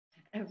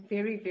A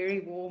very, very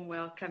warm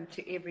welcome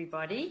to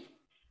everybody.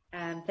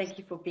 Thank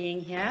you for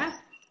being here,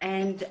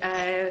 and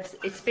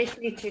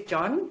especially to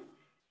John.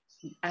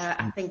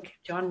 I think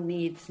John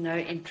needs no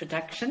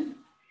introduction.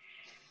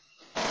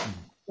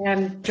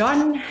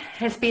 John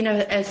has been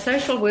a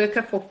social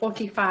worker for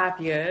 45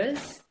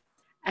 years,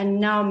 and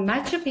now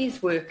much of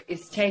his work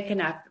is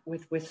taken up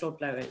with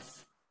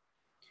whistleblowers.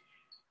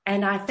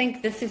 And I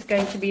think this is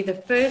going to be the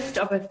first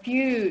of a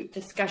few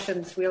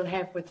discussions we'll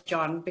have with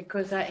John,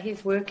 because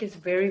his work is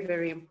very,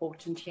 very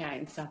important here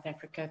in South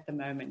Africa at the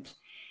moment.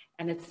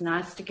 And it's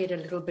nice to get a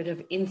little bit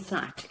of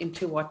insight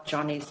into what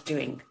John is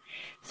doing.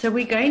 So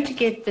we're going to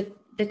get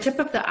the tip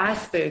of the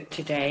iceberg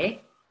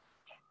today,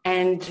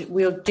 and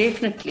we'll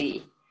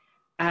definitely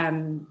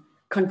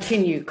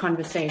continue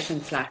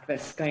conversations like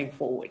this going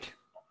forward.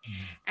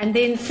 And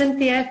then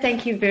Cynthia,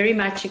 thank you very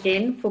much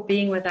again for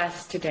being with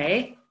us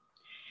today.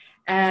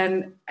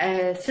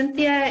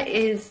 Cynthia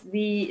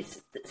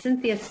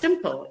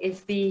Stimpel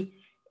is the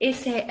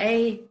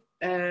SAA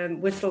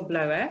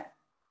whistleblower.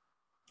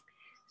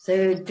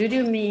 So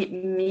Dudu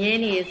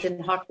Mieni is in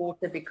hot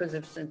water because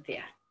of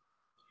Cynthia.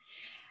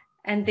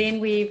 And then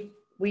we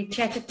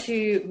chatted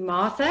to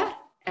Martha.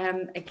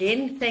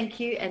 Again, thank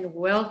you and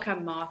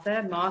welcome,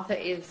 Martha. Martha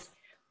is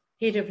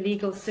Head of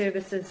Legal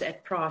Services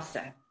at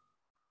PRASA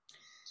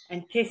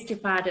and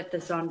testified at the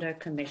Zondo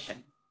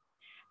Commission.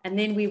 And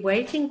then we're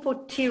waiting for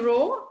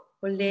Tiro,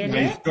 Holele. No,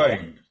 he's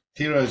joined.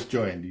 Tiro's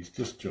joined. He's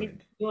just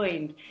joined. He's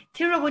joined.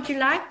 Tiro, would you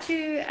like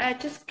to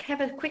just have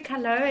a quick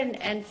hello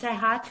and say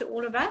hi to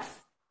all of us?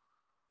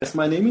 Yes,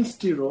 my name is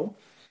Tiro.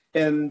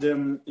 And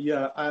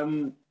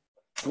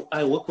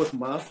I work with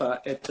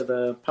Martha at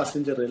the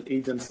Passenger Rail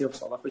Agency of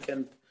South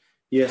Africa.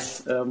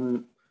 Yes,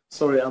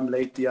 sorry I'm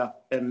late, yeah.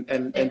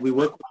 And we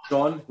work with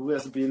John, who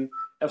has been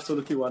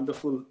absolutely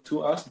wonderful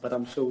to us, but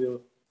I'm sure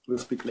we'll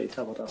speak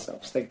later about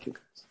ourselves. Thank you.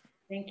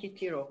 Thank you,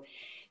 Tiro.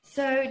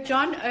 So,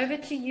 John, over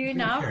to you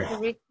now for the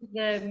rest of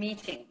the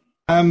meeting.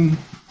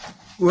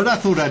 What I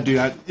thought I'd do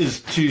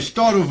is to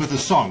start off with a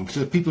song,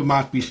 so people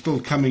might be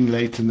still coming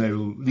late and they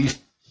will at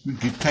least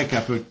take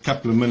up a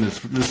couple of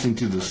minutes listening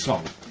to the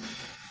song.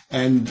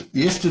 And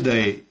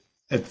yesterday,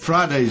 at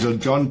Fridays on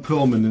John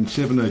Perlman in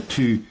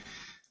 702,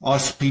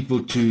 asked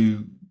people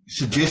to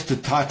suggest a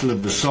title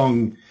of the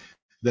song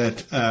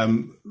that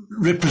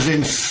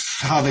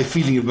represents how they're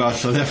feeling about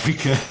South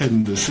Africa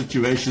and the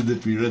situation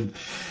that we're in.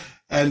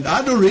 And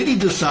I'd already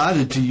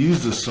decided to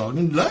use the song,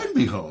 and lo and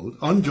behold,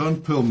 on John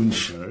Perlman's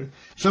show,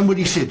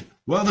 somebody said,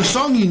 well, the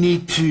song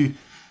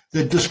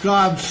that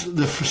describes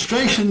the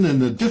frustration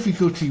and the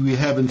difficulty we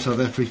have in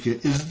South Africa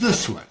is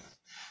this one.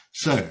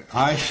 So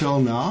I shall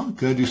now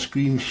go to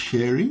screen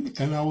sharing,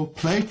 and I will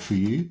play it for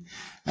you.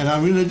 And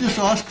I'm going to just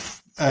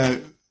ask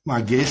my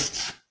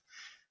guests,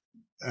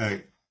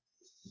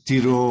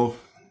 Tiro,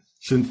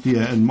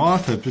 Cynthia and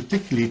Martha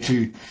particularly,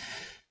 to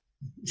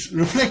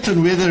reflect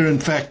on whether, in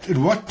fact, to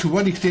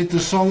what extent the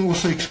song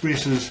also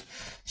expresses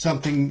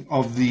something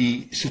of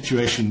the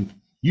situation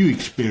you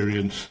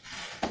experience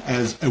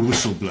as a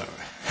whistleblower.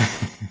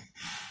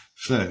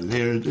 So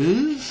there it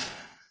is.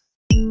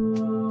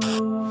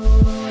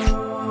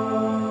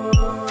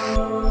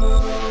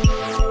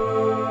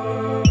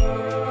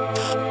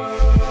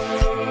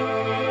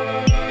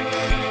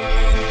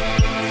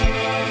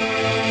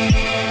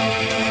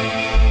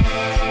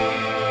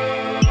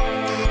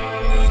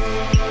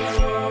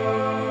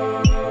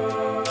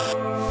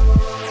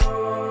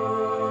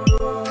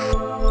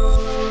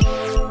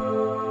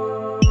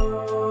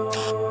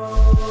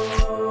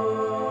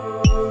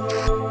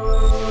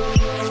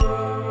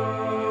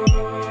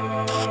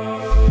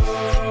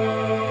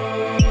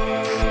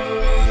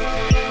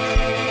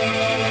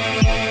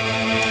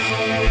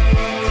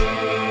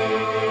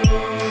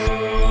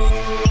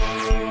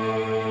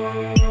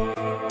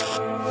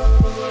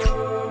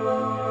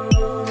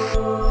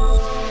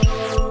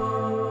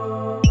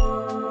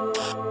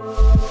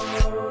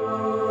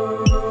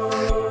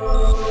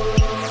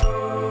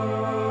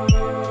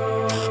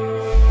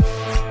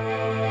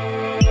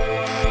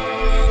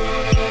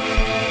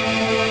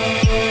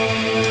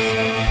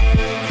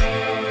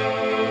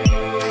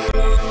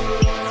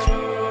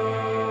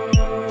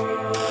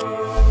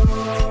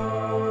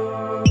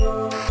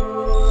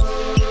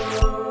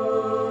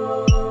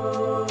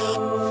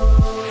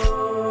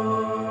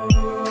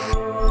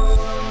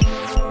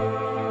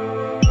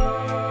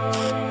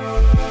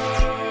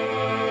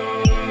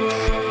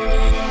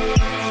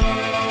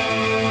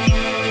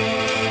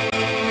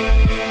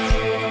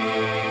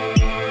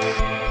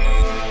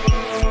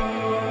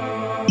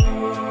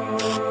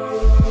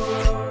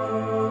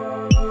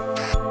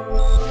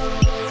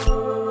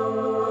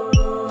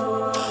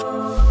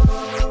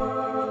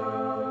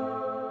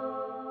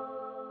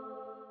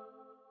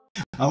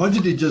 I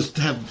wanted to just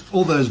have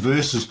all those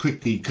verses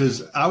quickly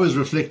because I was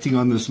reflecting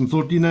on this and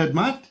thought, it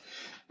might,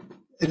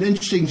 an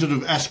interesting sort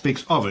of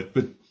aspects of it.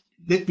 But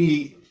let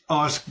me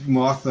ask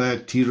Martha,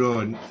 Tiro,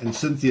 and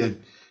Cynthia,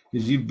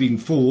 because you've been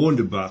forewarned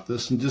about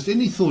this, and just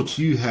any thoughts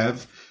you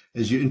have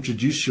as you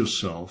introduce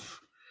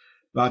yourself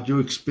about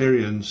your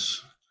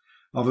experience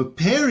of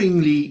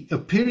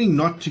appearing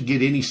not to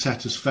get any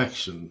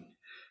satisfaction.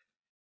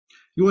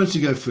 Who wants to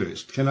go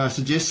first? Can I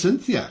suggest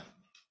Cynthia?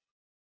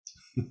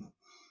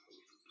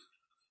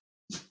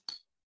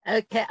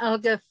 Okay, I'll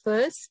go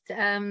first.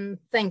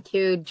 Thank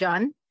you,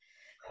 John.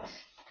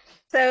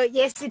 So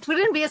yes, it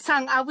wouldn't be a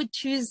song I would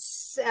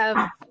choose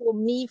for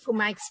me, for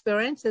my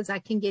experience, as I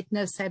can get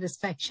no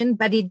satisfaction,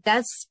 but it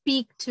does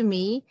speak to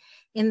me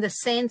in the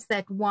sense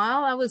that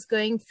while I was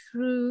going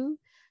through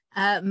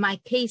my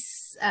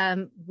case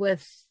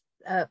with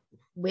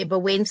Weber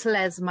Wenzel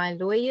as my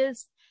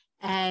lawyers,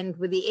 and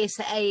with the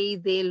SAA,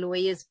 their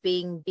lawyers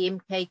being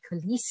BMK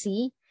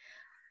Kolisi,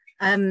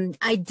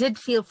 I did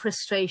feel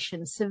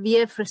frustration,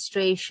 severe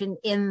frustration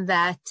in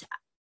that,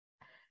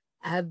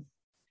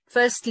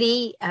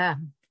 firstly,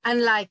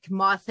 unlike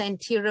Martha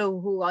and Tiro,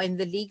 who are in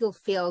the legal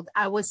field,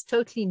 I was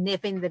totally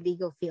never in the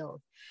legal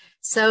field.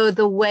 So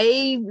the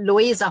way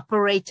lawyers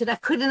operated, I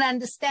couldn't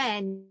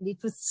understand.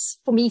 It was,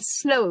 for me,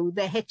 slow.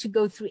 They had to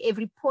go through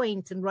every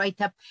point and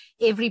write up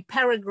every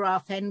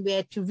paragraph, and we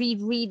had to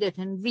reread it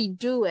and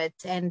redo it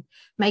and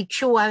make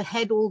sure I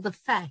had all the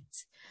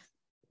facts.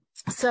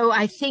 So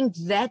I think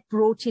that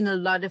brought in a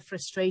lot of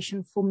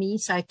frustration for me.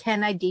 So I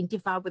can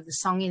identify with the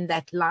song in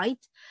that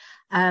light.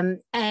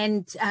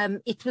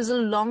 It was a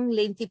long,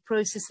 lengthy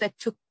process that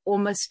took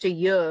almost a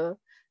year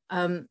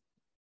on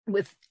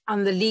the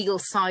legal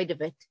side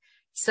of it.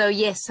 So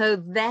yes, so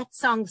that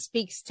song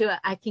speaks to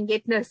I can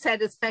get no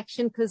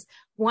satisfaction, because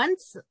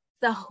once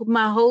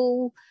my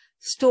whole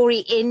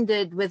story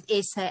ended with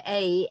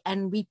SAA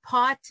and we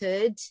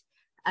parted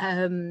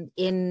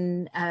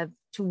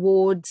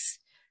towards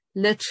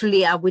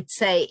literally, I would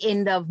say,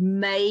 end of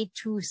May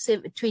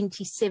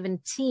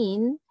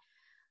 2017,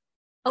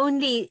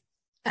 only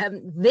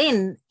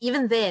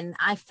even then,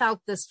 I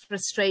felt this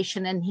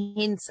frustration, and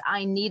hence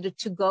I needed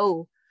to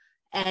go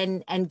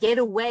and get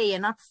away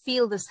and not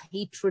feel this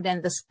hatred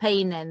and this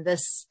pain and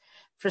this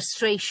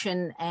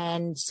frustration.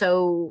 And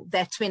so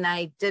that's when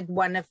I did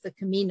one of the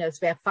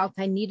caminos where I felt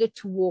I needed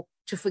to walk,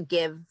 to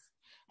forgive,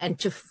 and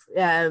to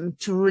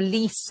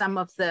release some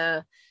of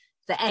the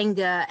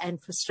anger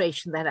and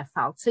frustration that I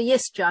felt. So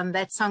yes, John,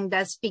 that song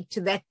does speak to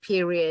that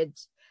period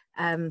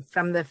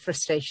from the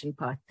frustration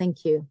part.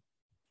 Thank you.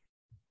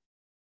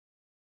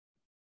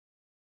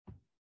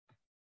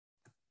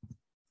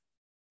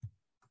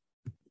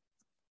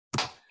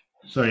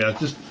 Sorry,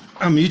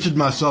 I muted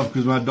myself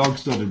because my dog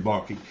started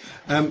barking.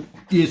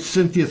 Yes,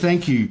 Cynthia,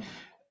 thank you.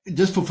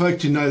 Just for folk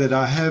to know that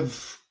I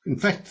have, in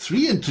fact,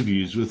 3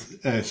 interviews with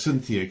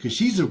Cynthia, because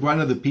she's one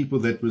of the people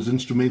that was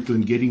instrumental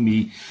in getting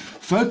me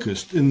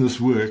focused in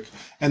this work,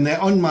 and they're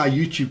on my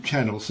YouTube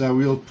channel. So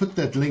we'll put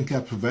that link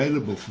up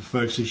available for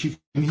folks so she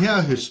can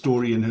hear her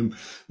story in her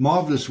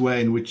marvelous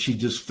way in which she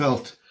just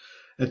felt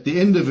at the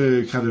end of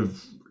her kind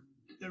of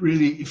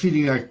really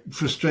feeling like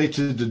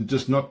frustrated and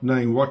just not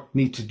knowing what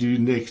need to do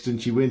next.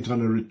 And she went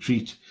on a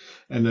retreat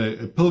and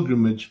a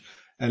pilgrimage,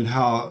 and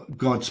how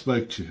God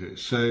spoke to her.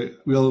 So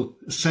we'll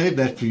save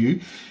that for you.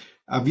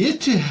 I've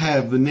yet to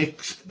have the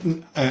next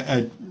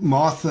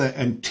Martha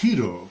and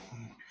Tiro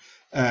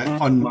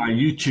on my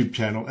YouTube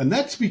channel, and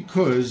that's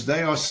because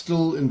they are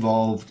still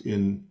involved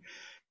in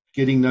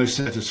getting no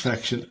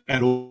satisfaction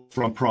at all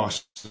from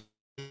process.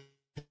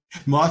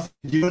 Martha,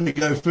 do you want to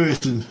go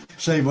first and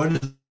say what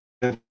is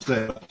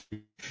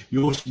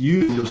your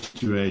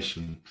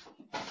situation?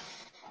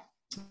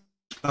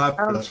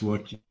 That's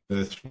what you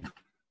go through.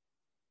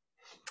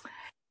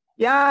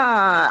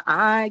 Yeah,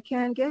 I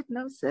can get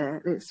no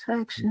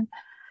satisfaction.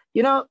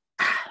 You know,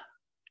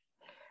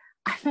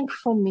 I think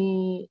for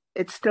me,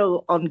 it's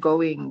still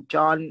ongoing,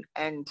 John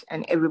and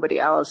everybody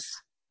else.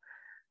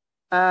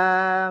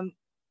 There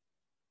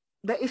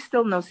is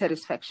still no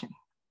satisfaction.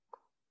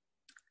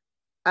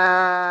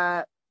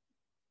 I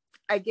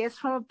guess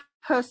from a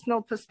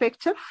personal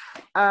perspective,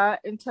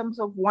 in terms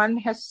of what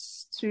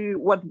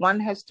one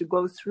has to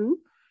go through.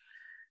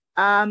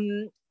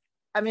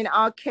 I mean,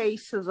 our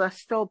cases are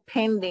still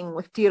pending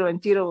with Tiro,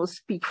 and Tiro will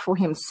speak for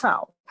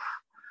himself.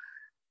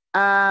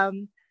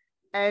 And,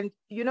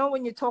 you know,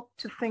 when you talk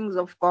to things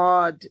of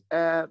God,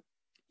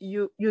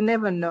 you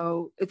never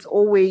know. It's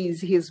always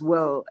his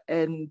will,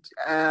 and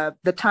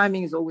the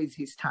timing is always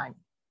his time.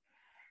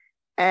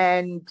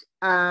 And,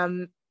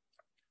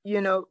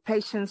 you know,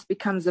 patience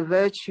becomes a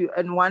virtue,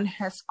 and one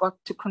has got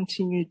to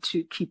continue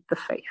to keep the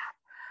faith.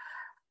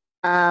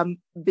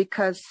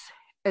 Because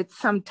it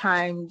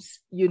sometimes,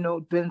 you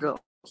know,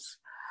 dwindles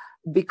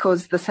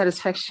because the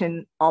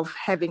satisfaction of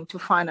having to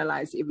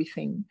finalize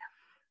everything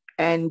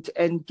and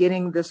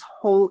getting this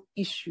whole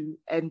issue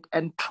and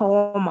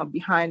trauma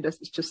behind us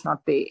is just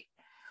not there.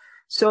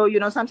 So,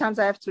 you know, sometimes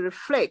I have to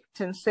reflect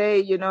and say,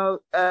 you know,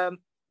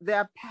 there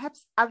are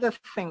perhaps other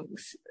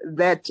things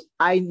that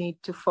I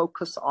need to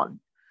focus on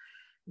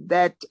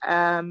that,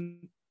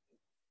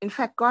 in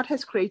fact, God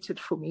has created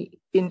for me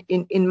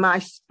in my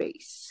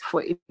space.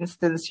 For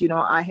instance, you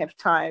know, I have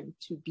time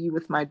to be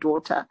with my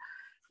daughter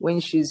when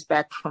she's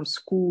back from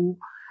school.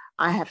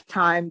 I have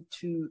time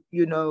to,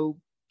 you know,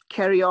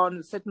 carry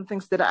on certain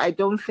things that I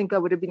don't think I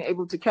would have been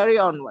able to carry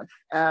on with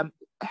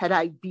had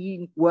I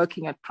been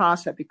working at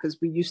PRASA, because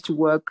we used to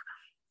work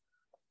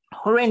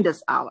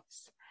horrendous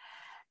hours.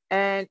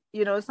 And,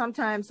 you know,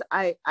 sometimes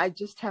I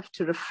just have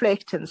to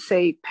reflect and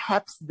say,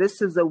 perhaps this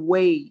is a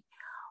way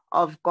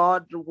of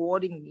God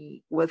rewarding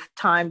me with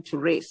time to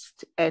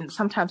rest. And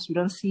sometimes we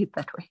don't see it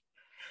that way.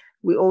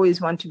 We always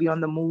want to be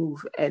on the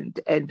move,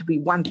 and we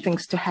want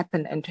things to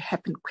happen and to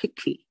happen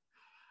quickly.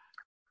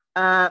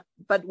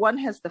 But one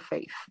has the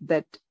faith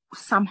that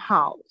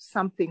somehow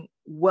something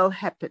will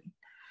happen.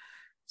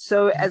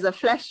 So as a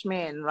flesh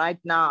man right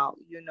now,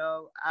 you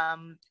know,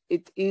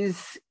 it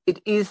is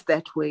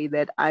that way,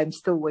 that I'm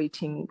still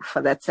waiting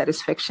for that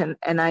satisfaction.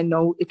 And I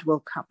know it will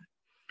come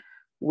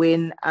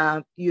when,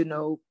 you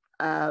know,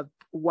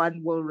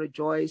 one will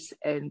rejoice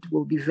and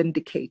will be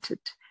vindicated.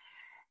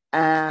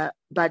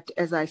 But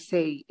as I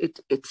say,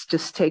 it's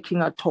just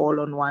taking a toll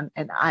on one.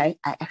 And I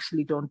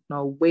actually don't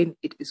know when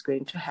it is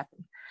going to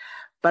happen.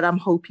 But I'm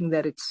hoping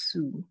that it's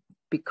soon,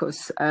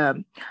 because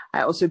I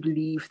also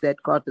believe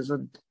that God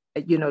doesn't,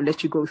 you know,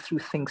 let you go through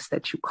things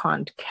that you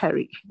can't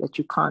carry, that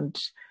you can't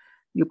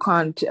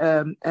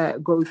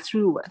go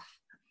through with.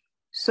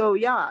 So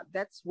yeah,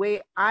 that's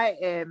where I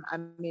am. I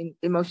mean,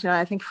 emotional.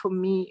 I think for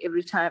me,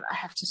 every time I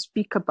have to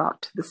speak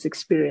about this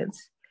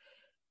experience,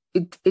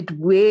 it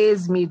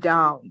wears me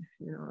down.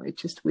 You know, it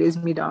just wears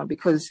me down,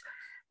 because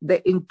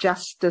the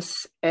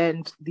injustice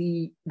and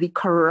the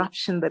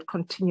corruption that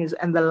continues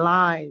and the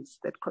lies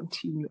that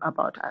continue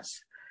about us.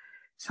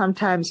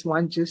 Sometimes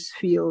one just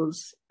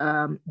feels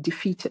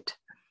defeated.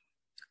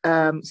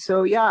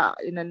 So yeah,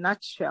 in a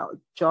nutshell,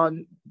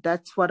 John,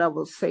 that's what I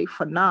will say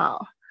for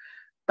now.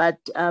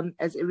 But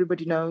as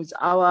everybody knows,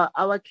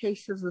 our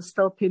cases are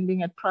still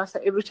pending at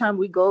PRASA. Every time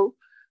we go,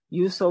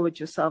 you saw it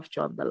yourself,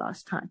 John, the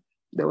last time.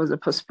 There was a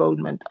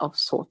postponement of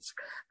sorts.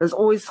 There's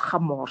always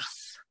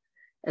gemors,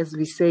 as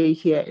we say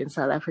here in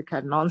South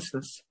Africa,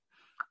 nonsense.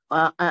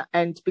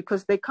 And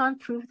because they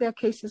can't prove their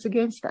cases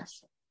against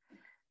us.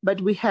 But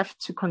we have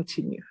to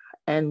continue,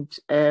 and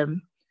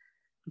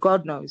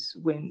God knows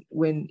when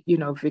you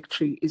know,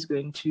 victory is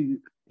going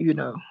to, you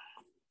know,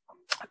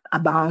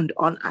 abound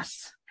on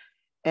us,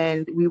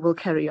 and we will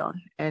carry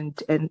on and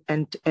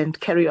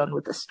carry on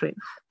with the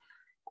strength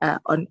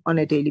on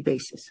a daily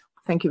basis.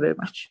 Thank you very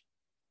much.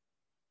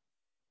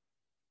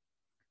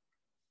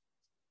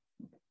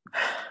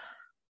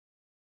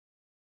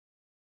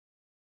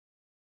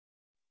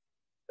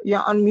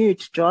 You're on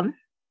mute, John.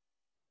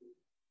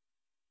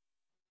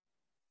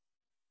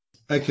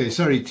 Okay,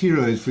 sorry,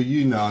 Tiro, is for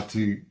you now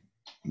to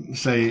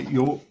say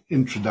your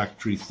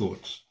introductory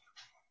thoughts.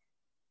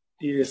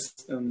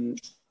 Yes,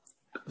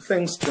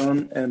 thanks,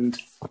 John, and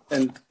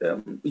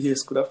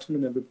yes, good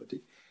afternoon,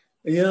 everybody.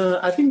 Yeah,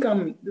 I think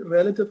I'm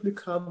relatively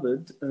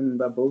covered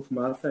by both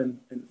Martha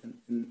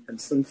and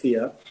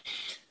Cynthia.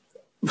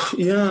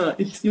 Yeah,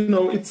 it's, you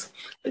know,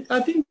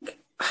 I think,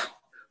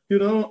 you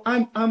know,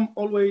 I'm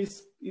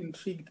always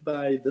intrigued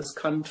by this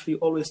country,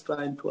 always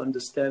trying to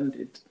understand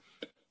it,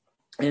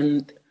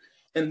 and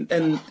it's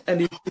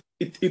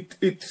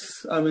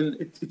I mean,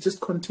 it just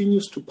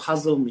continues to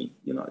puzzle me.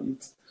 You know,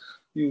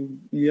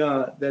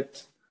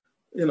 that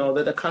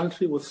a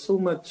country with so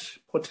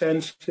much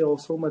potential,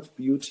 so much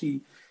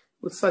beauty,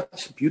 with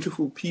such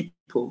beautiful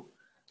people,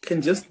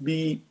 can just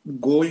be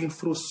going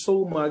through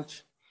so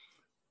much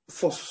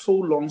for so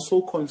long,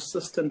 so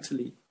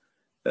consistently.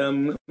 I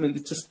mean,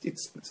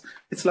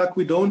 it's like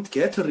we don't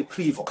get a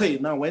reprieve. Okay,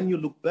 now when you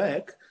look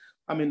back,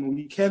 I mean,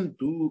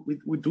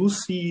 we do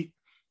see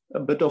a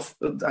bit of,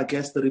 I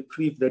guess, the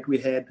reprieve that we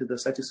had, the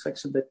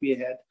satisfaction that we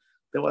had.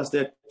 There was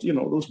that, you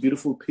know, those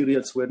beautiful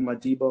periods when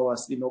Madiba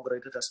was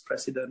inaugurated as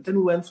president, and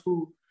we went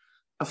through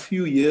a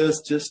few years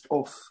just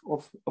of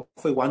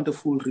a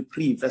wonderful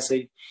reprieve as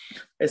a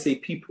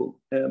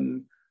people.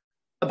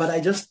 But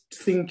I just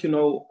think, you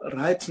know,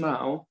 right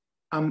now,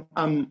 I'm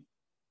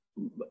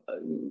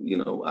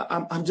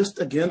just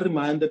again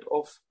reminded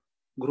of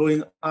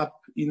growing up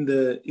in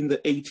the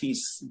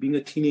 80s, being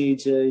a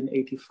teenager in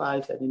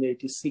 85 and in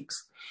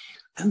 86,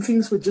 and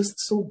things were just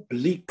so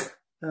bleak,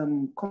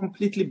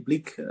 completely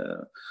bleak,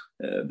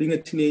 being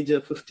a teenager,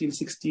 15,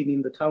 16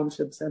 in the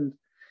townships, and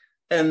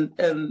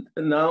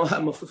now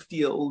I'm a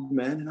 50-year-old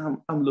man, and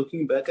I'm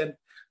looking back, and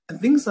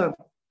things are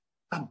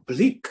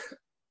bleak,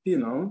 you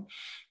know,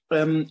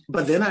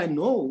 but then I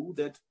know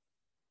that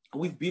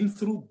we've been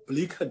through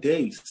bleaker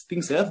days.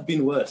 Things have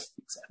been worse.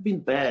 Things have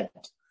been bad.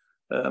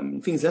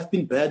 Things have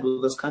been bad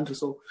with this country.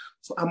 So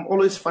I'm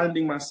always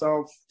finding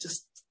myself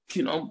just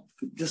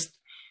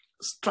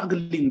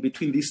struggling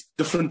between these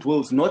different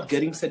worlds, not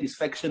getting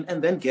satisfaction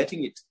and then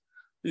getting it,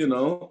 you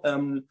know,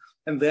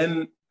 and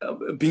then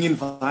being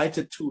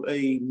invited to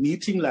a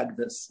meeting like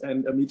this,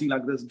 and a meeting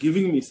like this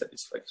giving me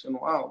satisfaction.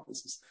 Wow,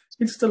 it's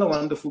still a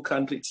wonderful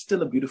country. It's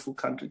still a beautiful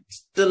country. It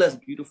still has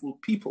beautiful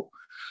people.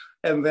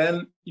 And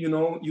then, you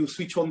know, you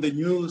switch on the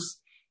news,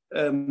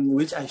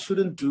 which I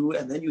shouldn't do,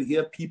 and then you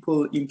hear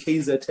people in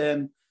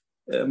KZN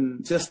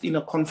just in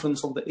a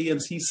conference of the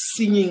ANC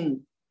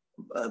singing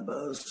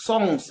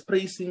songs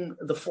praising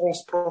the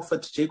false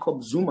prophet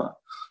Jacob Zuma.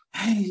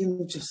 And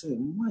you just say,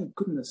 my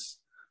goodness,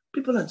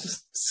 people are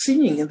just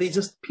singing, and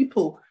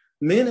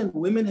men and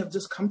women have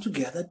just come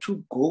together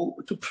to go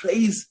to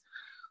praise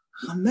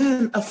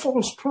a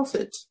false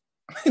prophet.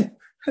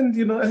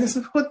 And I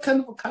said, what kind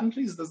of a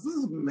country is this? This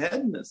is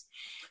madness.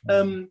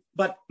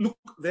 But look,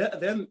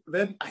 then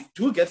I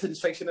do get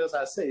satisfaction, as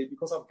I say,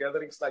 because of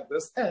gatherings like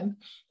this. And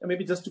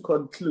maybe just to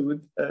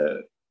conclude,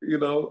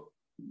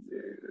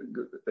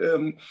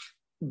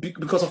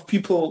 because of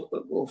people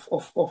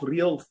of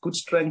real good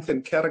strength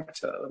and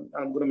character.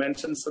 I'm going to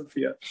mention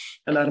Cynthia.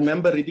 And I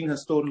remember reading her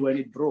story when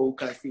it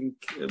broke, I think,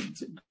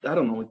 I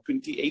don't know,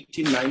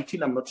 2018,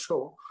 19, I'm not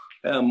sure,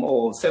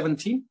 or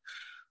 17.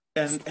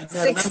 And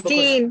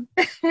 16.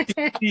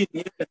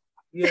 16,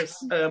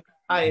 yes.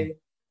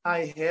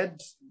 I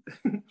had,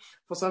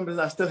 for some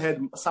reason, I still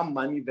had some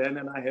money then,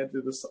 and I had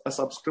a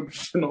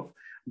subscription of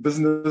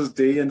Business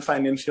Day and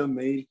Financial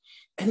Mail,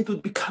 and it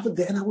would be covered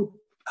there, and I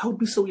would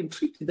be so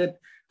intrigued that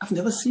I've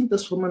never seen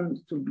this woman.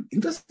 It would be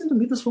interesting to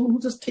meet this woman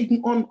who's just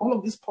taking on all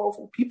of these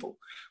powerful people.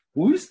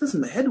 Who is this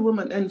mad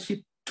woman? And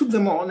she took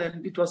them on,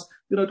 and it was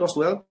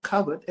well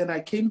covered. And I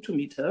came to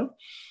meet her,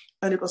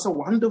 and it was a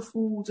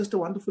wonderful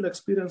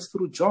experience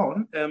through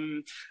John.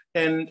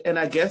 And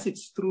I guess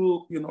it's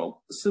through,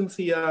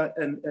 Cynthia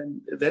and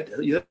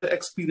that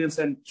experience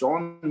and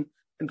John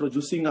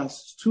introducing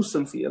us to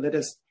Cynthia that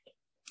has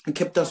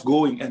kept us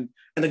going. And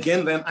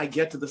again, then I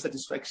get to the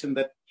satisfaction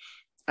that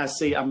I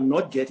say I'm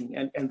not getting.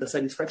 And the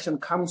satisfaction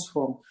comes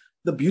from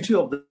the beauty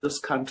of this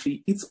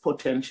country, its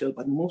potential,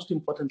 but most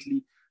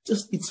importantly,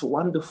 just its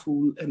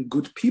wonderful and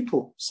good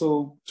people.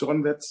 So,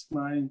 John, that's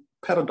my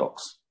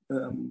paradox.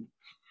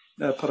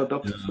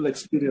 Paradoxical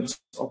experience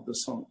of the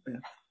song. Yeah.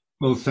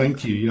 Well,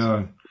 thank you.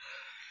 Yeah.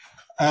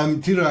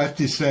 Tiro, I have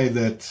to say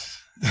that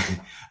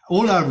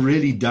all I've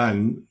really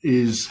done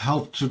is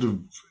help sort of,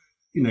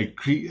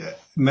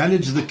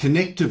 manage the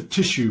connective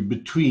tissue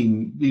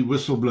between the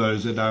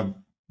whistleblowers that I've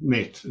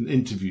met and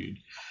interviewed.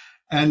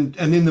 And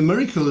then the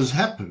miracle has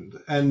happened.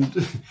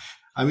 And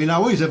I mean, I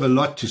always have a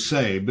lot to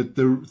say, but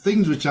the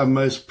things which I'm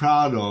most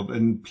proud of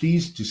and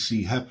pleased to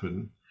see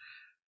happen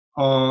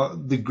are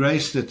the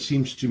grace that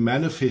seems to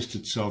manifest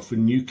itself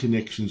when new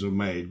connections are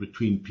made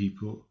between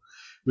people,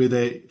 where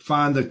they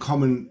find a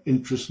common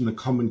interest in a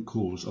common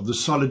cause, of the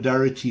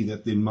solidarity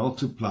that then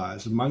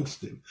multiplies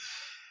amongst them.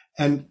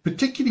 And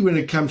particularly when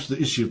it comes to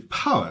the issue of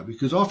power,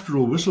 because after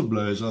all,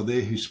 whistleblowers are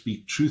there who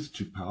speak truth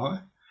to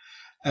power.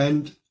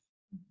 And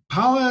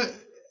power,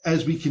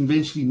 as we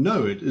conventionally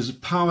know it, is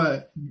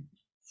power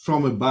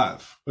from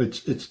above.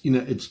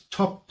 It's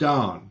top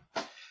down.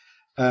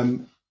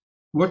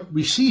 What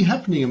we see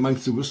happening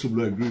amongst the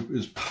whistleblower group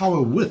is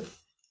power with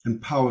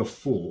and power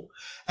for.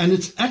 And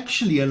it's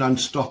actually an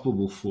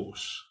unstoppable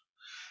force.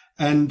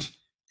 And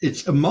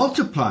it's a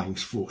multiplying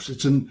force.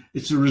 It's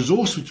a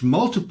resource which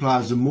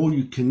multiplies the more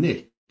you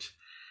connect.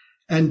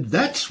 And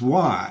that's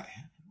why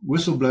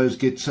whistleblowers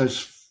get so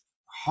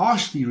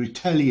harshly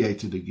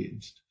retaliated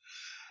against.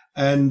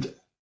 And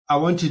I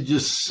want to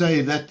just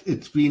say that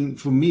it's been,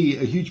 for me,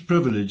 a huge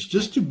privilege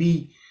just to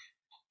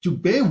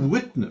bear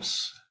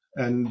witness.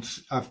 And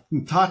I've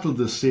entitled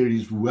this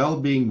series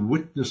Wellbeing,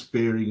 Witness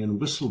Bearing and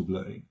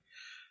Whistleblowing.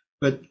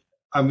 But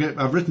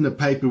I've written a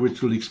paper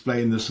which will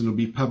explain this, and it'll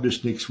be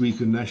published next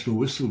week on National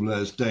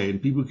Whistleblowers Day,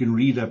 and people can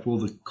read up all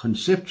the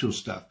conceptual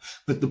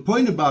stuff. But the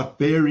point about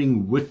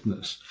bearing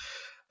witness,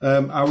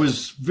 I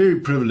was very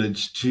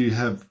privileged to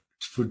have,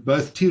 for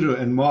both Tiro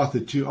and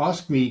Martha, to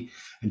ask me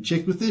and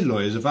check with their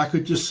lawyers if I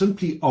could just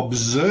simply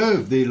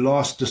observe their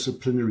last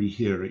disciplinary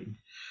hearing,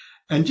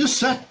 and just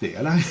sat there.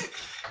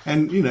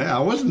 And I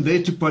wasn't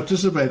there to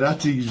participate. I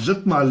had to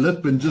zip my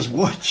lip and just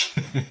watch.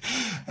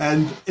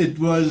 And it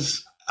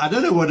was, I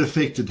don't know what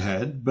effect it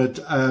had, but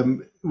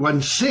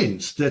one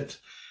sensed that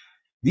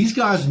these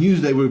guys knew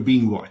they were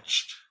being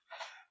watched.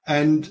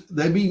 And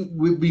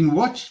we've been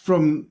watched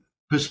from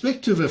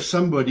perspective of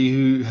somebody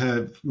who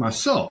have,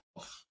 myself,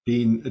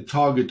 been a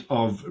target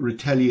of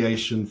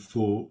retaliation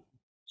for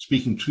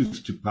speaking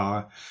truth to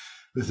power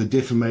with a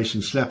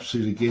defamation slap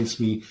suit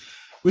against me,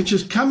 which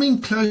is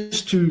coming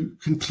close to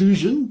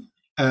conclusion.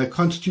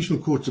 Constitutional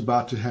Court's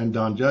about to hand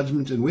down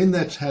judgment. And when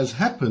that has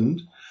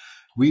happened,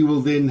 we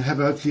will then have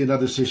hopefully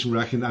another session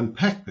where I can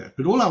unpack that.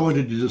 But all I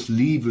wanted to just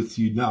leave with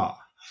you now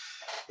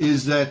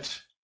is that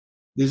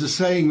there's a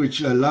saying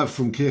which I love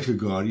from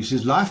Kierkegaard. He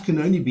says, life can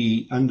only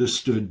be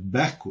understood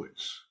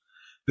backwards,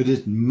 but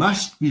it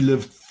must be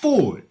lived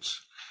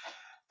forwards.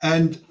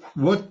 And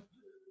what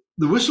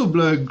the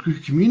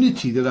whistleblower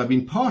community that I've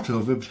been part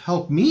of have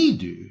helped me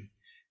do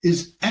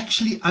is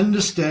actually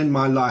understand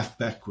my life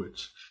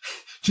backwards,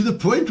 to the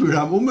point where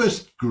I'm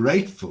almost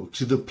grateful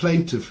to the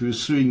plaintiff who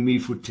is suing me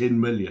for 10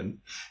 million,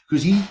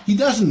 because he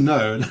doesn't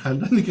know, and I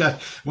don't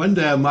think one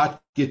day I might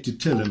get to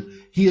tell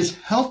him. He has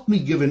helped me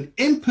give an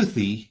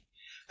empathy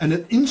and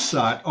an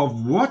insight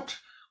of what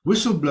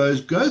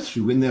whistleblowers go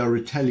through when they are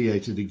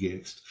retaliated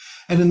against.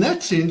 And in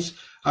that sense,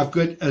 I've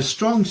got a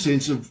strong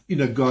sense of,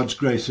 God's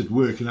grace at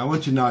work. And I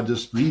want to now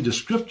just read a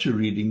scripture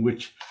reading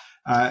which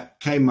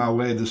came my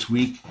way this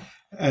week.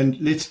 And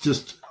let's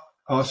just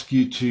ask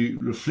you to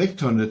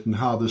reflect on it and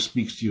how this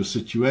speaks to your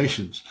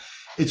situations.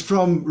 It's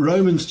from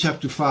Romans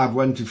chapter 5,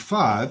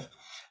 1-5,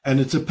 and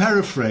it's a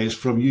paraphrase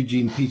from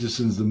Eugene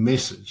Peterson's The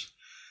Message.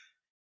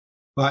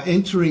 By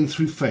entering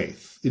through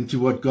faith into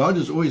what God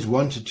has always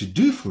wanted to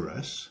do for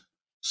us,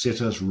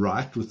 set us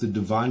right with the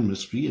divine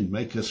mystery and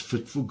make us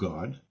fit for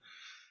God,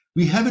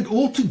 we have it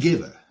all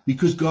together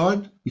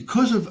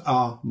because of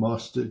our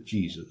Master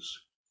Jesus.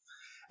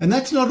 And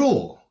that's not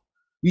all.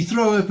 We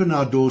throw open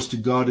our doors to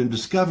God and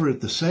discover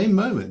at the same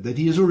moment that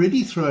he has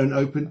already thrown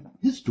open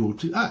his door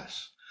to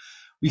us.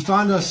 We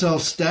find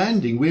ourselves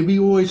standing where we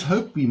always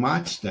hoped we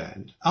might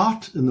stand,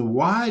 out in the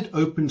wide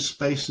open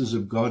spaces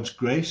of God's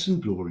grace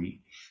and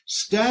glory,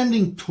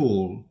 standing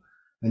tall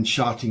and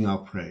shouting our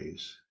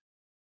praise.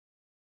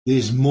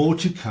 There's more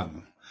to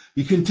come.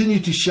 We continue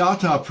to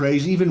shout our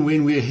praise even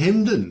when we're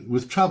hemmed in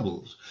with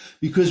troubles,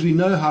 because we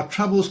know how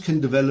troubles can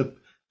develop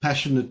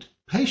passionate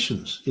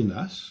patience in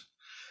us,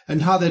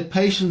 and how that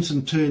patience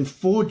in turn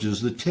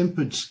forges the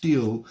tempered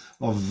steel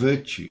of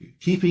virtue,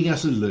 keeping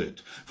us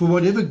alert for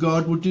whatever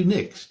God will do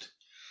next.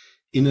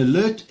 In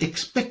alert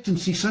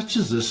expectancy such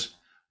as this,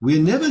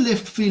 we're never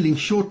left feeling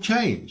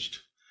shortchanged.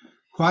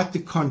 Quite the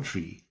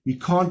contrary, we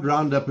can't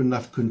round up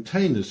enough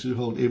containers to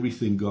hold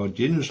everything God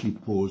generously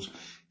pours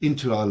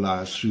into our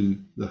lives through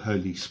the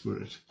Holy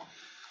Spirit.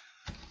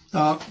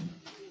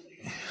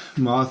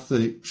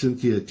 Martha,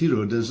 Cynthia,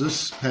 Tiro, does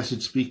this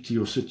passage speak to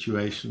your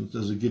situation?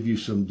 Does it give you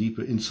some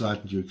deeper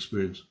insight into your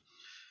experience?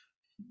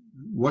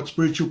 What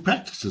spiritual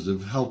practices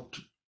have helped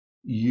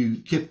you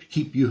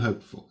keep you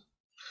hopeful?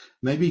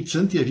 Maybe,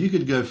 Cynthia, if you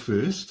could go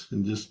first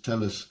and just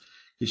tell us,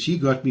 because she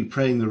got me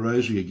praying the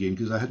rosary again,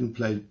 because I hadn't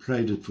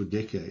prayed it for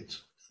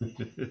decades.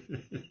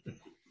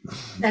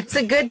 That's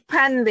a good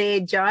pun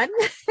there, John.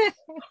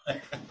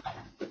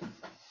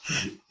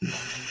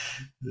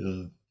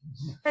 Yeah.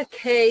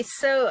 Okay,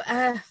 so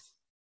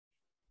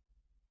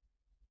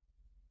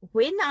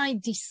when I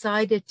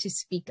decided to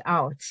speak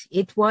out,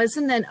 it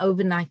wasn't an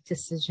overnight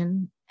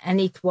decision,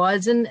 and it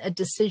wasn't a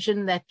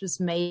decision that was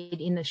made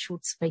in a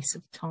short space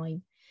of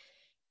time.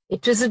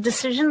 It was a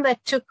decision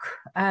that took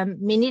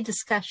many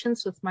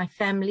discussions with my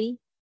family,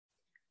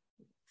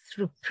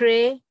 through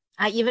prayer.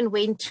 I even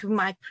went to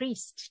my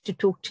priest to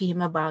talk to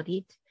him about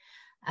it.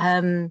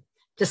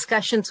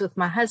 Discussions with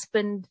my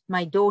husband,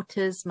 my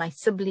daughters, my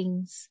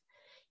siblings,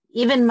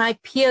 even my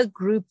peer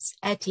groups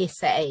at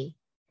SAA.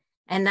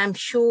 And I'm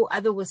sure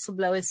other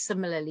whistleblowers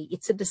similarly.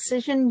 It's a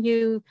decision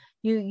you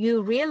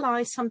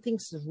realize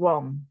something's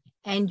wrong,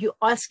 and you're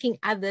asking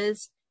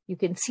others, you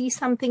can see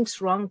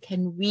something's wrong,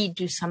 can we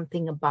do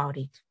something about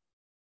it?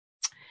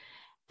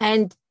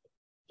 And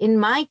in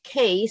my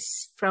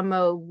case, from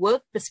a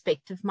work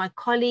perspective, my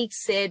colleagues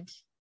said,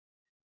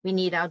 we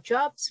need our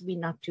jobs, we're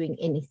not doing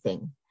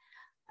anything.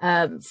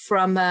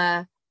 From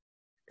a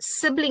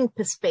sibling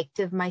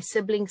perspective, my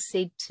siblings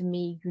said to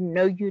me, you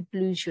know you'd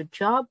lose your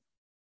job.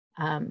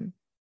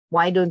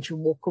 Why don't you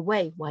walk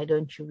away? Why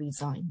don't you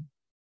resign?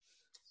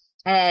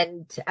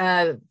 And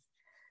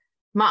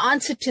my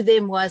answer to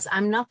them was,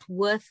 I'm not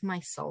worth my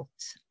salt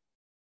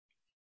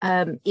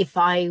if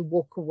I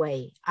walk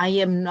away. I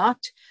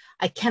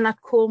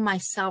cannot call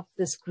myself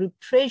this group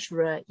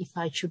treasurer if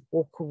I should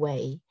walk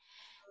away.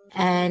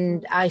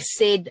 And I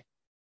said,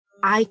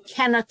 I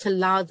cannot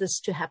allow this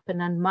to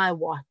happen on my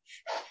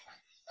watch.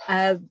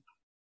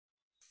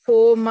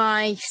 For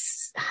my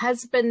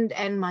husband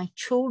and my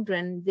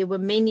children, there were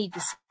many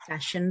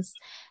discussions,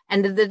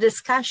 and the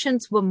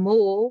discussions were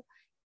more,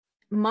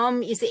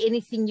 Mom, is there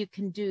anything you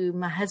can do?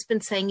 My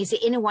husband saying, is there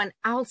anyone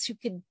else you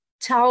could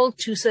tell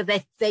to so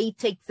that they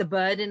take the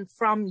burden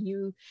from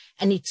you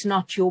and it's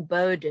not your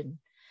burden,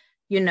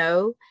 you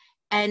know?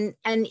 And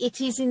it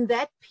is in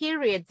that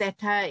period that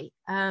I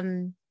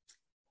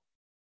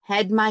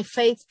had my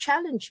faith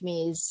challenge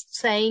me, is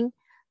saying,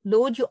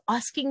 Lord, you're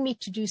asking me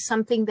to do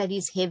something that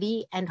is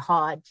heavy and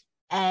hard,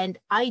 and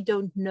I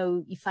don't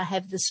know if I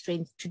have the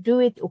strength to do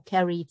it or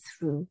carry it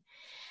through.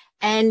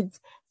 And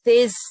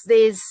there's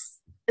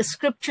a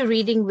scripture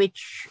reading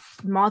which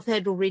Martha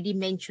had already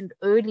mentioned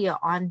earlier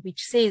on,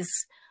 which says,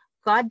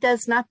 God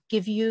does not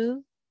give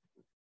you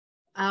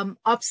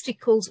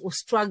obstacles or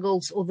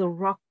struggles or the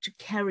rock to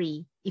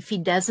carry if he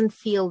doesn't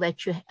feel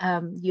that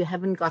you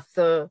haven't got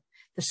the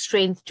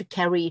strength to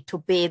carry it or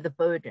bear the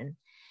burden.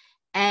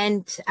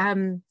 And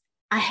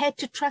I had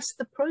to trust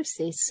the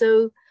process.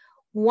 So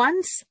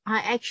once I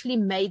actually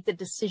made the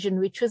decision,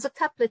 which was a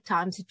couple of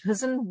times, it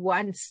wasn't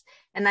once.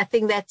 And I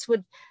think that's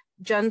what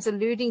John's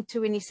alluding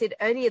to when he said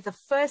earlier, the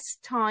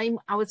first time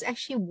I was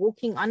actually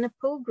walking on a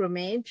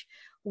pilgrimage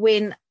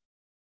when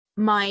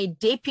my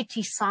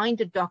deputy signed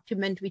a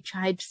document which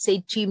I had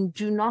said to him,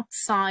 do not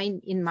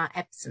sign in my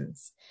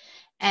absence.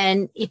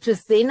 And it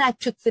was then I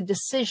took the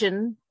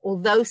decision,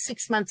 although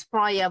 6 months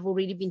prior, I've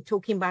already been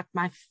talking about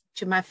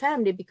to my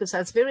family because I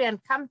was very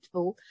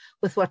uncomfortable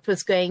with what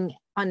was going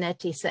on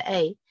at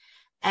SAA.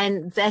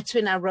 And that's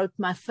when I wrote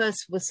my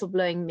first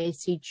whistleblowing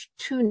message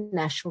to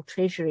National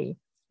Treasury,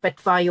 but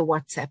via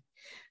WhatsApp.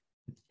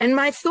 And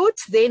my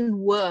thoughts then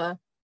were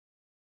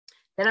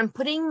that I'm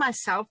putting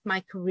myself, my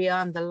career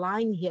on the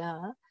line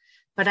here,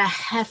 but I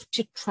have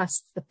to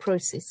trust the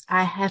process.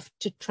 I have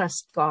to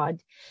trust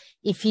God.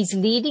 If he's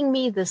leading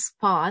me this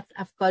path,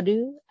 I've got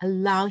to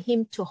allow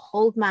him to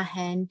hold my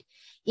hand.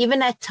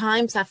 Even at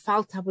times I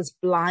felt I was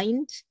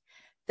blind,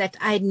 that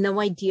I had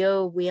no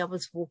idea where I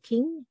was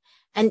walking.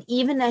 And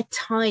even at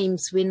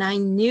times when I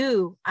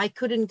knew I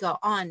couldn't go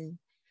on,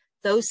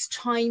 those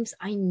times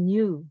I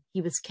knew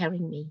he was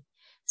carrying me.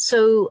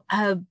 So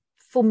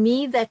for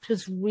me, that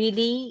was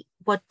really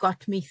what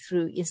got me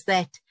through, is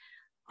that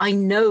I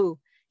know,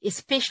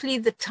 especially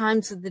the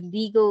times of the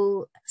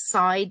legal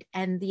side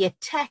and the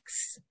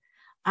attacks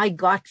I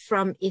got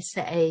from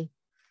SAA.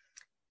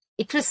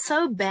 It was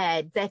so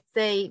bad that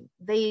they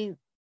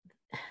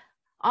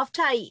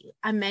after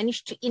I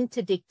managed to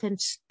interdict and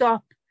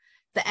stop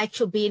the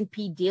actual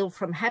BNP deal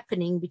from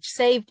happening, which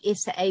saved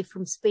SAA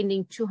from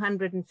spending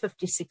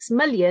 256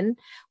 million,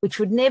 which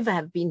would never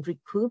have been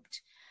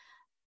recouped.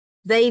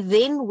 They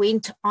then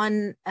went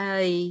on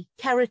a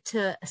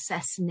character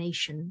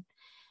assassination.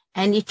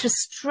 And it was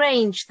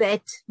strange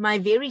that my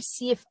very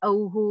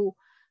CFO, who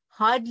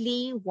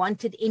hardly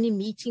wanted any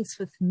meetings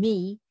with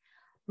me,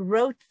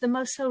 wrote the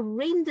most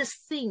horrendous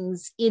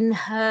things in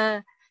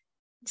her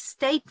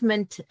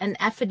statement and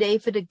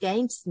affidavit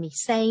against me,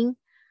 saying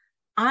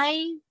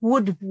I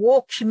would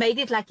walk, she made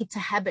it like it's a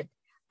habit,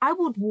 I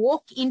would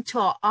walk into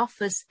her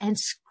office and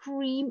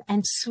scream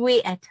and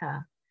swear at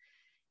her.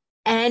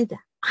 And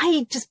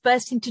I just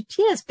burst into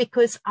tears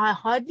because I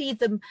hardly,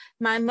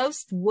 my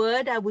most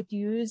word I would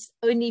use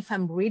only if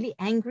I'm really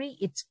angry,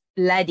 it's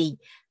bloody,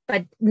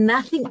 but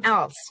nothing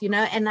else, you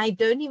know, and I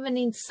don't even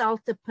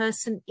insult a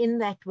person in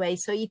that way.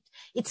 So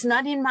it's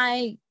not in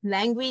my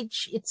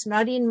language, it's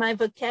not in my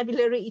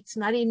vocabulary, it's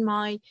not in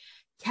my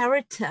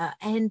character.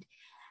 And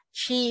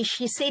she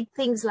said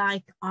things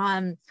like,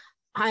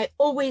 I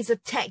always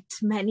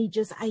attacked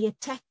managers, I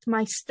attacked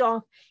my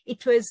staff.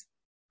 It was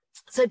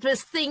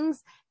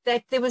things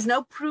that there was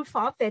no proof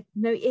of, that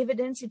no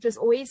evidence. It was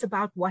always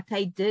about what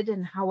I did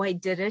and how I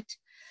did it.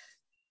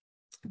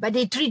 But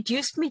it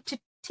reduced me to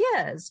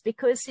tears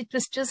because it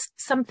was just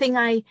something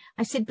I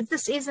said, but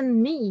this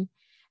isn't me.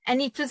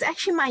 And it was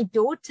actually my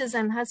daughters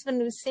and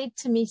husband who said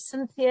to me,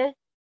 Cynthia,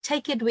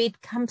 take it where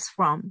it comes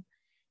from.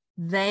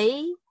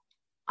 They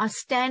are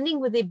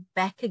standing with their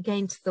back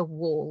against the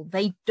wall.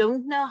 They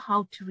don't know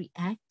how to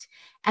react.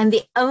 And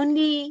the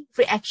only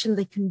reaction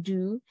they can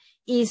do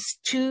is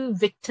to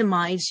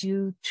victimize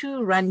you,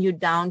 to run you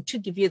down, to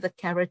give you the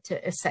character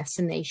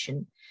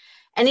assassination.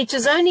 And it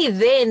was only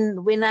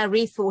then when I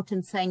rethought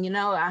and saying, you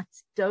know,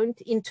 don't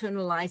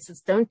internalize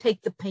this, don't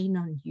take the pain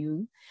on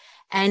you.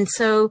 And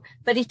so,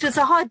 but it was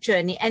a hard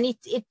journey. And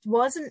it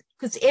wasn't,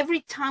 because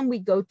every time we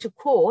go to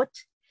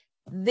court,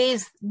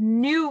 there's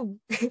new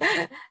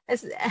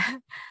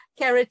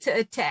character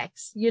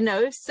attacks, you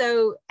know,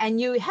 so,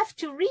 and you have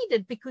to read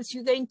it because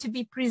you're going to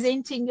be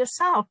presenting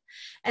yourself.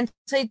 And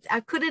so I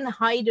couldn't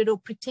hide it or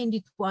pretend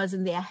it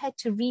wasn't there. I had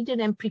to read it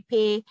and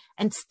prepare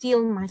and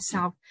steel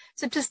myself.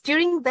 So just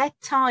during that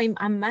time,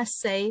 I must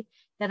say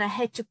that I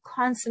had to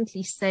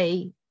constantly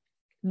say,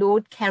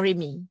 Lord, carry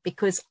me,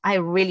 because I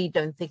really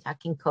don't think I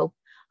can cope.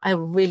 I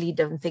really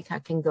don't think I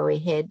can go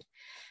ahead.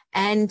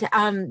 And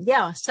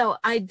yeah, so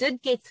I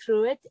did get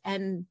through it,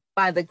 and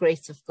by the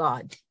grace of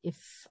God,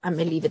 if I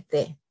may leave it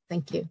there.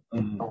 Thank you.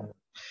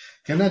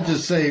 Can I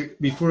just say,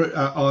 before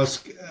I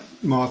ask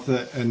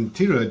Martha and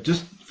Tiro,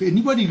 just for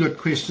anybody got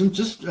questions,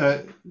 just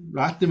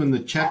write them in the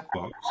chat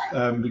box,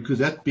 because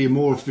that'd be a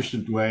more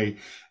efficient way,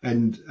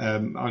 and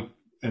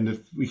if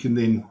we can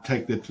then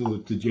take that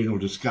to the general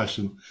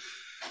discussion.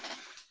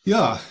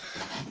 Yeah.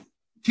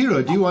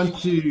 Tiro, do you want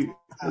to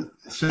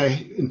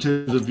say, in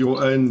terms of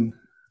your own,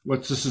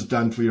 what this has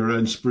done for your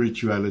own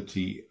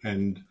spirituality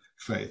and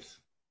faith?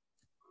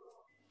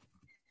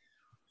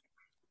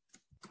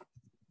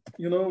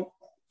 You know,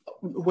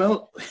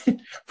 well,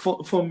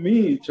 for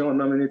me,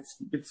 John, I mean,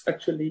 it's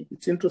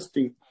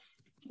interesting,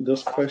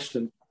 this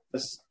question.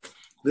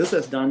 This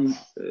has done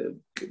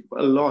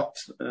a lot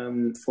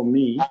for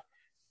me.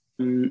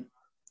 You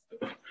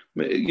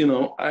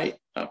know,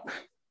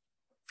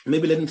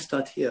 maybe let me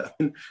start here.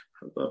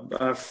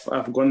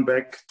 I've gone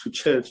back to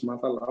church.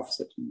 Martha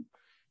laughs at me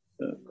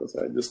because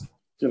I just,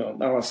 you know,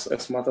 now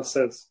as Martha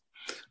says,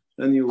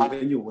 and you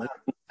went,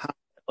 I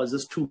was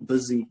just too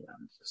busy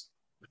and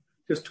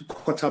just too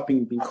caught up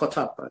in being caught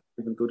up. I didn't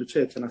even go to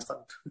church, and I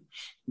started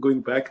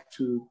going back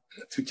to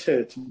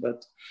church.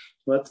 But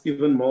what's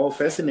even more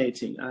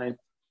fascinating,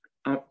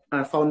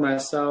 I found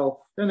myself,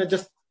 and you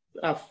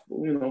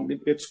know,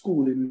 at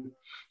school,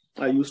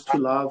 I used to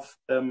love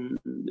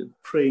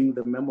praying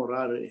the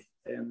memorare,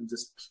 and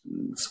just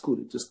in school,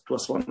 it just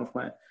was one of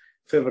my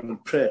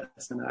favorite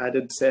prayers, and I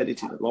hadn't said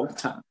it in a long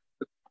time.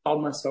 I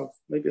found myself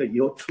maybe a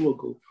year or two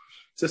ago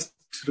just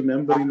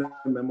remembering the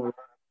memorare,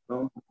 you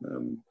know?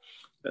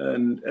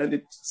 And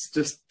it's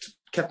just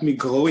kept me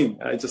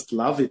going. I just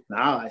love it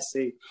now. I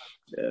say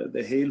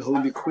the Hail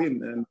Holy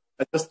Queen, and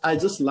I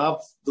just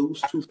love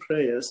those two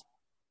prayers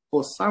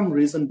for some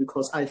reason,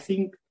 because I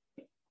think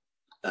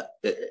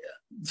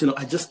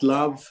I just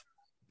love,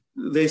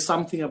 there's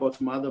something about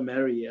Mother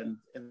Mary, and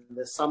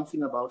there's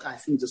something about, I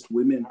think, just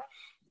women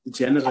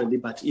generally,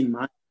 but in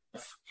my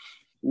life,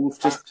 who've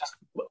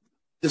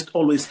just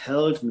always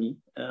held me.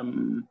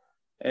 And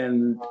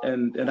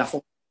I've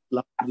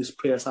loved these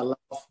prayers. I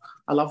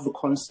love the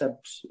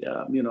concept,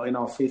 in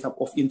our faith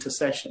of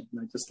intercession.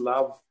 And I just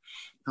love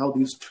how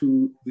these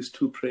two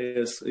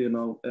prayers,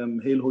 Hail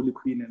Holy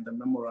Queen and the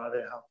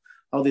Memorare,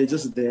 how they're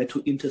just there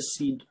to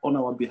intercede on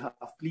our behalf.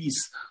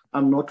 Please,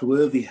 I'm not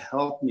worthy.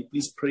 Help me.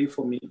 Please pray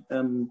for me.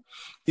 So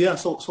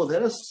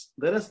there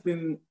has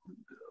been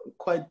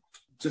quite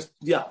just,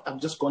 I've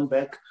just gone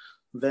back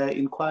there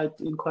in quite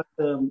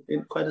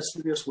a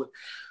serious way.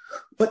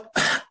 But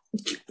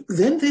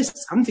then there's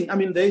something, I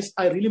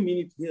really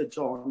mean it here,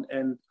 John.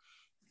 And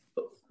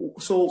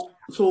so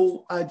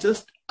I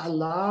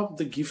love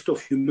the gift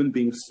of human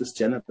beings just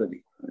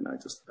generally. I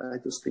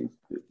just think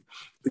the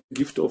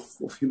gift of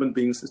human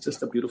beings is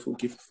just a beautiful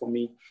gift for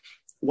me.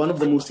 One of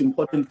the most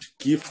important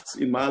gifts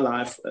in my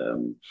life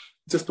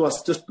was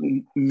just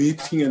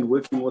meeting and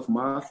working with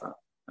Martha.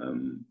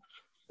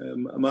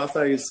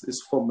 Martha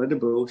is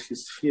formidable.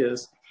 She's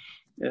fierce,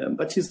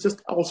 but she's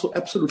just also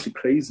absolutely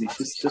crazy.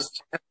 She's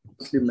just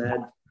absolutely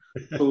mad.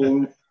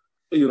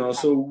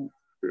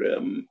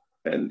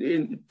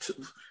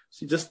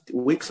 She just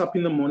wakes up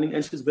in the morning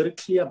and she's very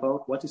clear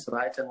about what is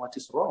right and what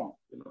is wrong.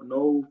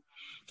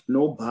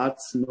 No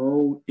buts,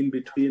 no in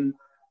between.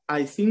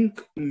 I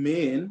think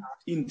men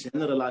in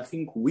general,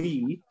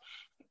 we,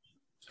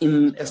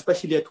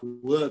 especially at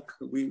work,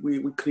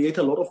 we create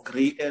a lot of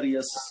gray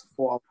areas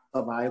for our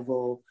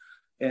survival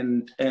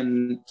and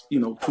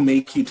to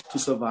make it, to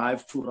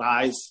survive, to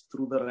rise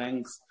through the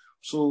ranks.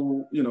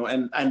 So,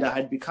 and I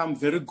had become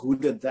very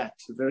good at that,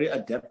 very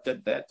adept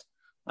at that,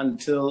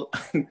 until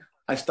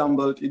I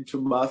stumbled into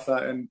Martha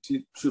and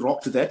she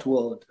rocked that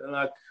world.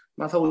 And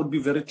Martha would be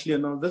very clear,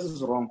 no, this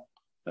is wrong.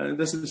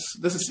 This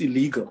is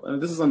illegal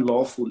and this is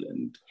unlawful.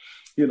 And,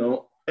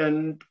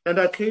 and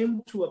I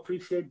came to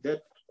appreciate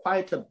that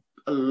quite a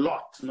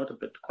lot, not a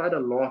bit, quite a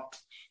lot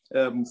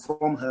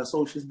from her.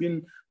 So she's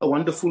been a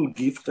wonderful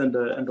gift and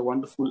a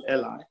wonderful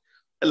ally.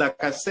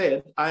 Like I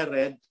said, I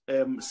read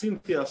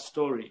Cynthia's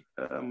story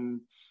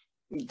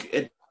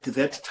at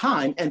that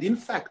time. And in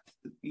fact,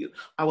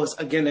 I was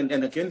again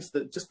and against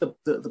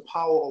the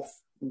power of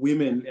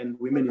women and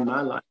women in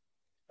my life.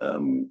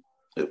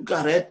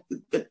 I read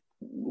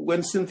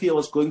when Cynthia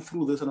was going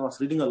through this, and I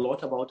was reading a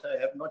lot about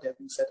her, not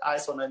having set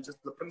eyes on her, and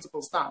just the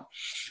principles down.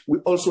 We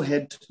also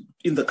had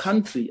in the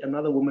country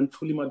another woman,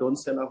 Thuli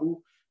Madonsela,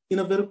 who in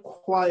a very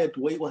quiet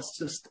way was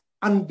just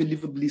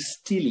unbelievably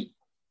steely,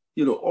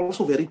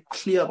 also very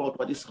clear about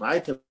what is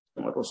right and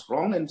what was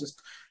wrong, and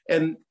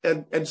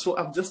so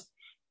I've just,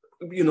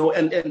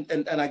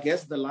 and I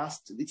guess the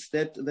last, it's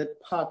that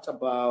part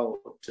about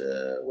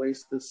where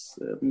is this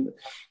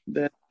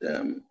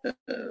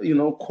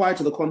quite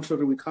to the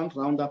contrary, we can't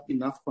round up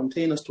enough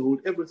containers to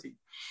hold everything.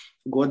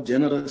 God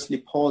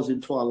generously pours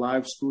into our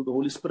lives through the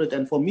Holy Spirit,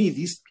 and for me,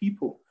 these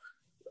people,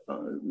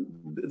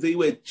 they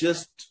were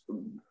just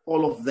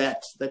all of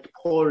that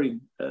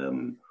pouring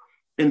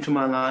into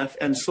my life.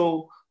 And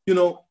so,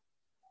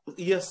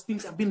 yes,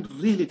 things have been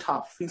really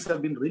tough. Things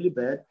have been really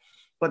bad.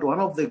 But one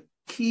of the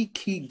key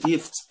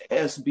gifts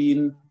has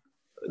been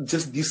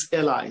just these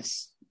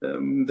allies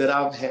that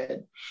I've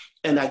had.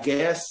 And I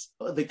guess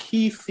the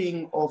key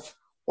thing of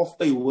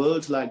a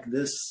world like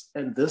this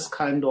and this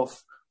kind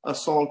of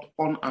assault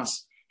on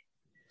us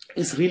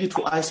is really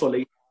to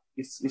isolate.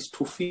 It's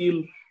to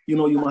feel,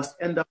 you must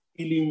end up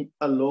feeling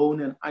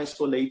alone and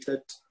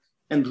isolated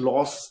and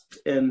lost,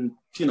 and,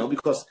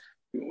 because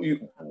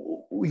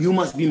you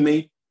must be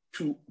made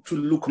to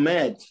look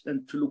mad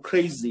and to look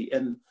crazy.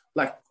 And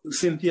like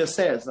Cynthia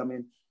says,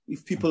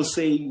 if people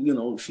say,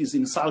 she's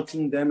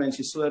insulting them and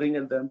she's swearing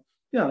at them,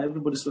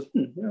 everybody says,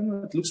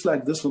 it looks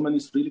like this woman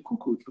is really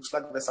cuckoo. It looks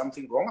like there's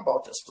something wrong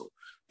about us. So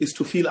it's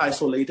to feel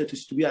isolated,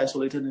 it's to be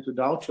isolated and to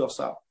doubt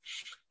yourself.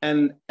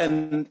 And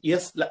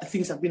yes,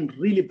 things have been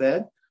really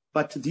bad,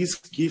 but these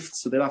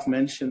gifts that I've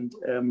mentioned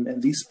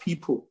and these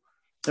people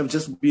have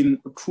just been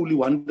truly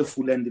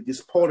wonderful. And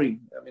this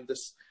pouring,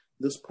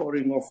 this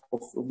pouring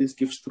of these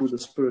gifts through the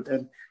Spirit,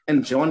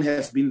 and John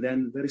has been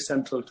then very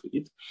central to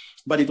it.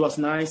 But it was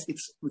nice.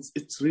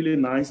 It's really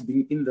nice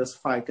being in this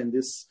fight and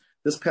this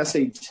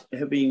passage,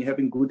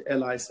 having good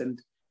allies, and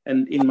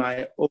in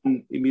my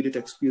own immediate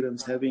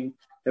experience, having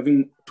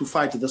to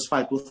fight this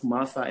fight with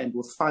Martha and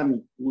with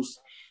Fanny, who's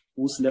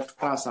left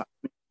Prasa.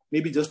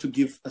 Maybe just to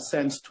give a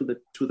sense to the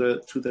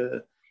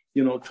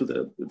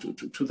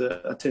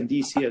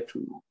attendees here,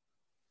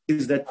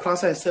 is that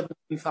Prasa has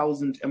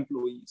 17,000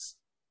 employees.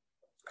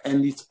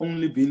 And it's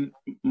only been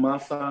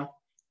Martha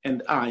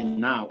and I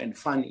now, and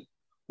Fanny,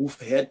 who've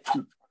had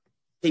to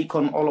take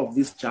on all of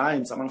these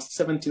giants amongst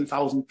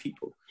 17,000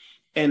 people.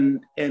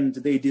 And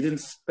they didn't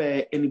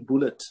spare any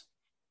bullet.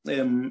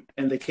 And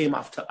they came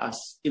after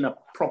us in a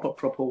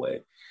proper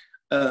way.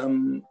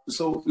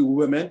 So we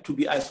were meant to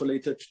be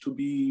isolated, to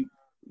be,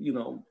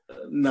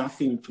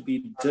 nothing, to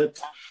be dirt.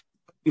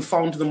 We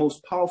found the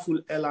most powerful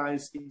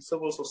allies in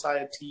civil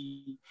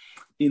society,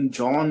 in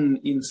John,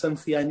 in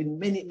Cynthia, and in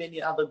many,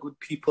 many other good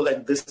people.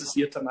 And this is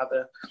yet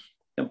another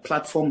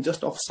platform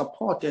just of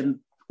support and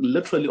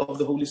literally of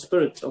the Holy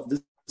Spirit, of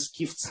these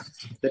gifts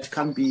that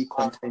can be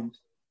contained.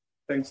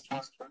 Thanks.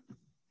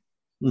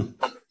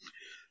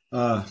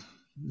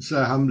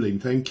 So humbling.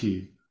 Thank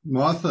you.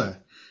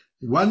 Martha.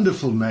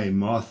 Wonderful name,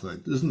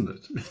 Martha, isn't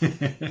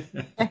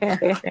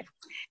it?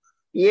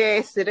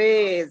 Yes, it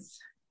is.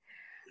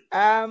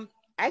 I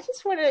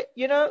just want to,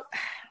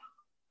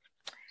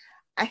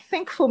 I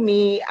think for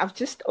me, I've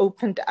just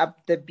opened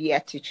up the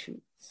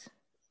Beatitudes.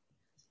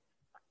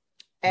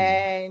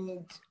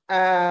 And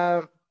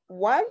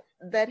one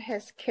that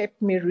has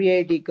kept me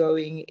really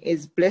going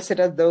is, blessed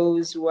are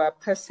those who are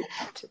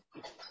persecuted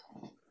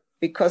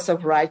because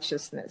of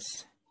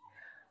righteousness,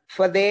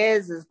 for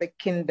theirs is the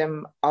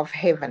kingdom of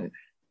heaven.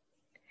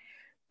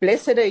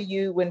 Blessed are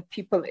you when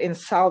people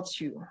insult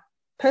you,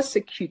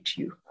 persecute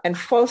you, and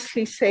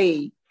falsely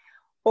say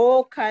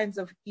all kinds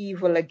of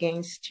evil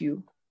against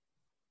you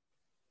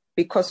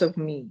because of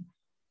me.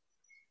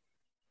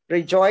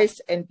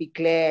 Rejoice and be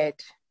glad,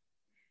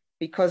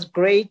 because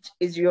great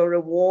is your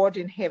reward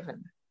in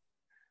heaven.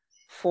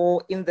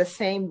 For in the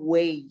same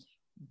way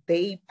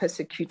they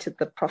persecuted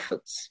the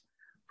prophets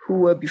who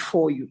were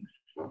before you.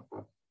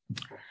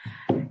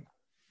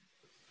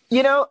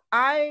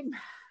 I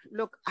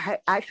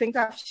think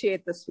I've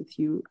shared this with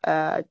you,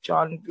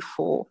 John,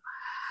 before.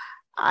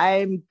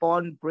 I'm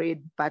born,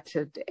 bred,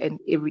 buttered, and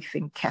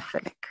everything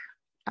Catholic.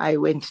 I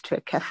went to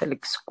a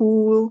Catholic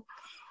school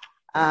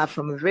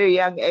from a very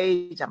young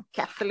age. I'm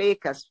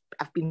Catholic.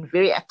 I've been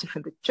very active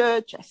in the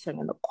church. I sang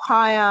in the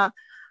choir.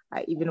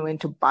 I even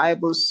went to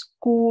Bible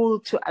school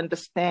to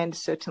understand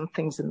certain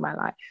things in my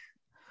life.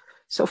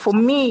 So for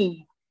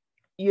me,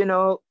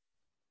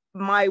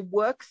 my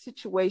work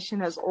situation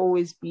has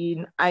always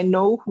been, I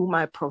know who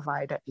my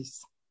provider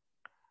is.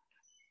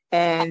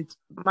 And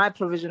my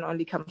provision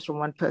only comes from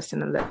one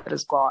person, and that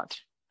is God.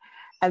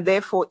 And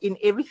therefore, in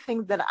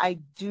everything that I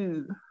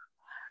do,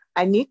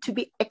 I need to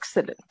be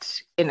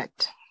excellent in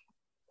it,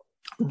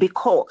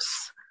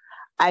 because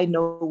I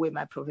know where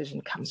my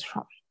provision comes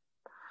from.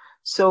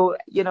 So,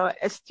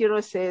 as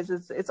Tiro says,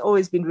 it's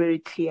always been very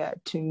clear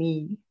to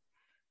me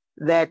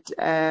that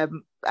I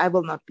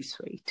will not be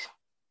swayed.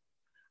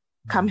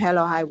 Come hell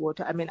or high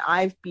water. I mean,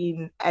 I've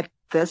been at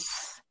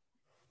this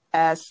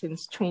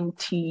since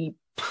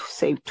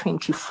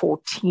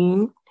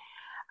 2014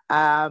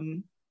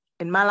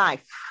 in my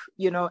life,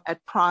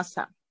 at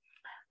PRASA.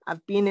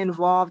 I've been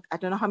involved. I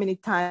don't know how many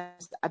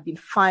times I've been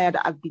fired.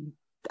 I've been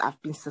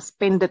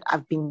suspended.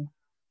 I've been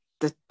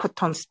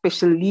put on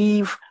special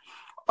leave,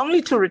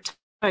 only to return.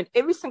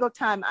 Every single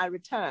time I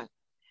return.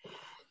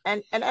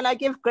 And I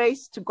give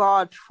grace to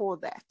God for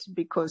that,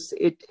 because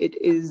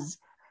it's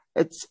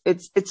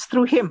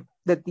through him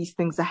that these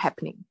things are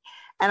happening.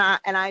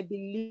 And I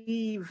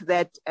believe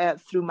that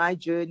through my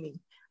journey,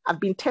 I've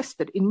been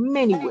tested in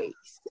many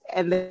ways.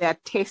 And there are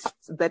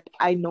tests that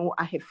I know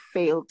I have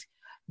failed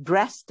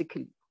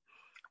drastically,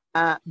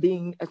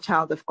 being a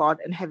child of God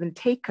and having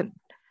taken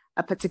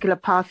a particular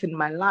path in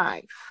my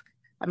life.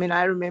 I mean,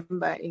 I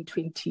remember in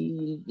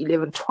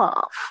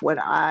 2011-12, when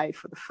I,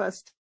 for the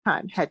first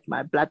time, had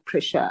my blood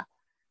pressure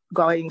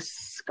going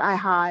sky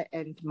high,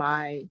 and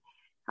I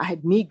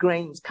had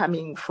migraines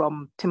coming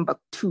from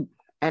Timbuktu.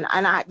 And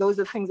those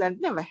are things I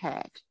never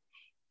had.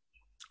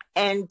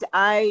 And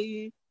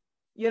I,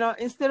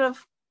 instead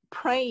of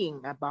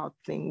praying about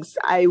things,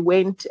 I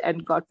went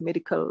and got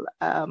medical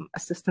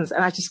assistance,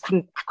 and I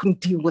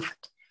couldn't deal with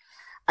it.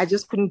 I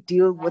just couldn't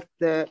deal with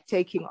the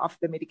taking of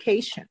the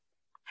medication.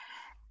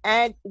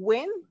 And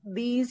when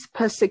these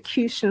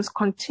persecutions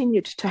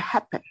continued to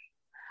happen,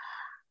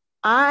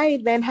 I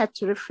then had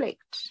to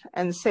reflect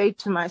and say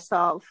to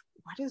myself,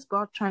 what is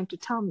God trying to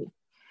tell me?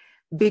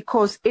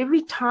 Because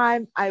every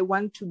time I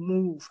want to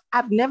move,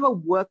 I've never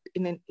worked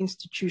in an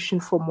institution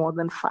for more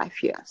than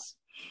 5 years.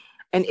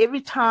 And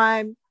every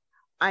time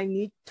I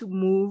need to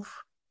move,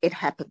 it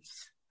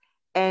happens.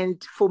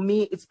 And for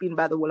me, it's been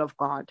by the will of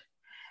God.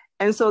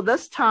 And so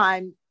this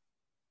time,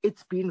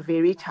 it's been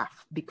very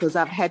tough, because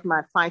I've had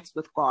my fights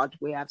with God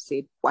where I've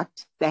said, what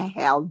the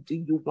hell do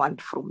you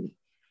want from me?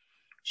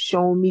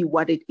 Show me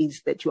what it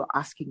is that you're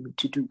asking me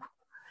to do.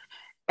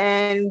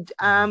 And,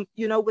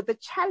 with the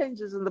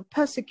challenges and the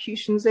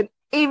persecutions and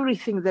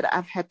everything that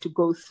I've had to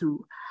go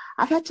through,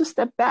 I've had to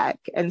step back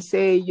and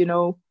say,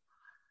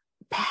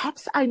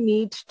 perhaps I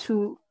need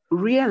to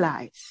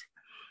realize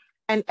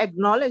and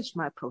acknowledge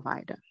my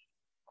provider.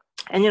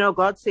 And,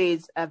 God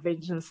says,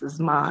 vengeance is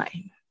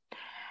mine.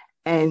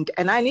 And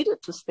I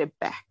needed to step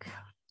back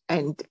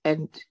and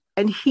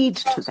heed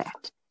to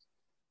that.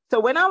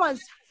 So when I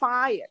was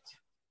fired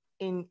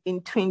in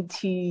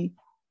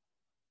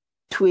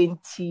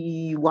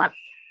 2021,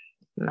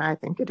 I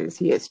think it is,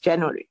 yes,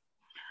 January,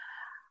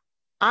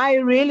 I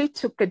really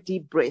took a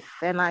deep breath,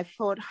 and I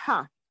thought,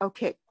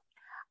 okay,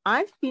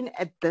 I've been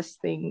at this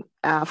thing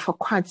for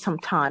quite some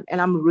time,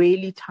 and I'm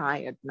really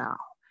tired now.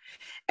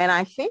 And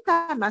I think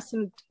I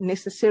mustn't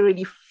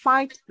necessarily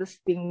fight this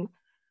thing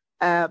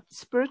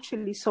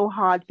spiritually so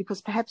hard,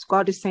 because perhaps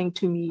God is saying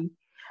to me,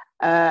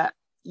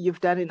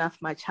 you've done enough,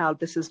 my child.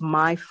 This is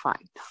my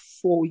fight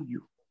for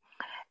you.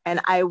 And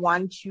I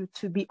want you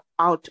to be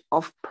out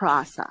of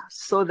prasa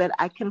so that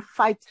I can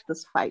fight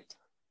this fight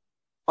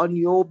on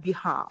your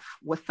behalf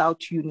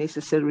without you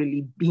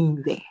necessarily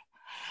being there.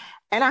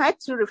 And I had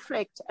to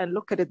reflect and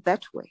look at it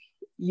that way,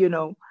 you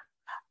know,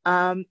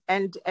 and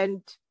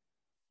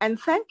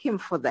thank him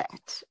for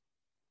that,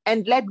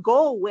 and let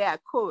go where I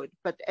could.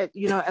 But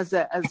you know, as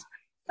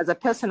a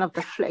person of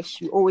the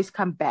flesh, you always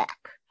come back,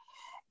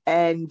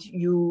 and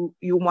you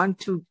want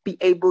to be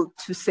able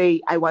to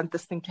say, I want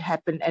this thing to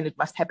happen, and it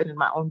must happen in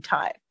my own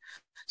time.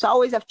 So I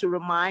always have to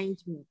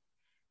remind me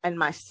and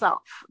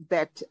myself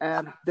that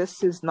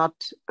this is not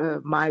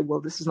my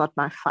will, this is not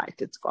my fight,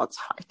 it's God's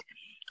fight.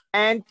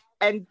 And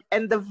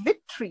the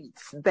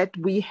victories that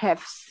we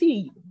have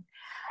seen,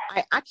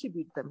 I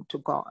attribute them to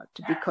God,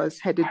 because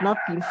had it not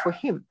been for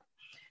him,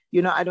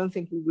 you know, I don't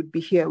think we would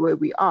be here where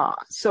we are.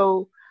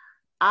 So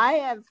I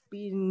have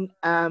been,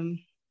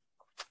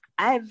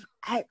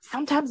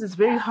 sometimes it's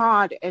very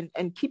hard,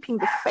 and keeping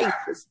the faith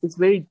is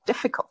very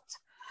difficult.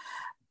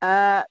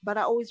 But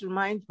I always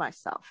remind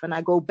myself, and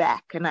I go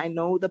back, and I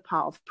know the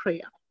power of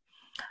prayer.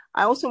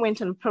 I also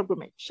went on a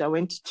pilgrimage. I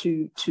went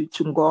to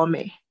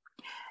Ngoye,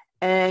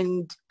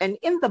 and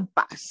in the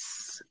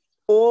bus,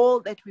 all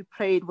that we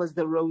prayed was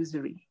the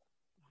rosary.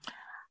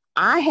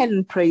 I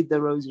hadn't prayed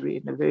the rosary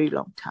in a very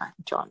long time,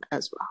 John,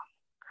 as well.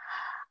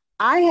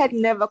 I had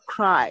never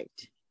cried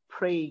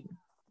praying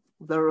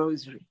the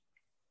rosary.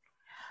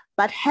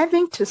 But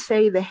having to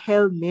say the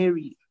Hail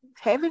Mary,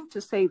 having to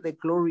say the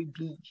Glory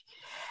Be,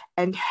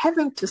 and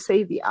having to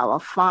say the Our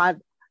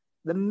Father,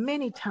 the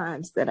many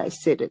times that I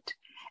said it,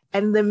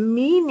 and the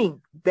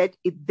meaning that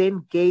it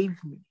then gave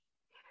me,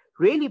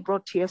 really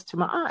brought tears to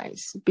my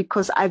eyes,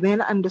 because I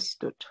then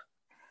understood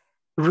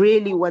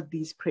really what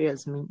these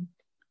prayers mean.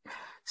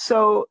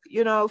 So,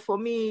 you know, for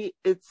me,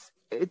 it's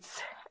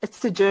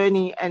a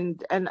journey,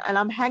 and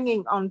I'm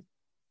hanging on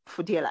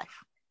for dear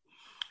life.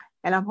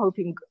 And I'm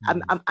hoping,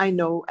 I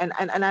know, and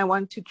I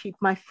want to keep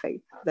my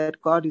faith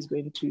that God is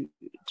going to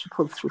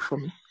pull through for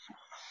me.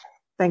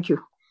 Thank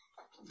you.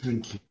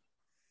 Thank you.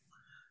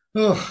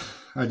 Oh,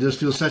 I just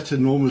feel such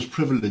enormous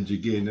privilege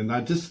again. And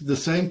I just, at the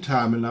same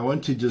time, and I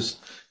want to just,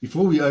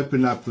 before we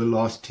open up the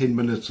last 10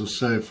 minutes or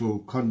so for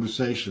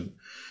conversation,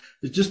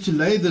 is just to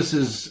lay this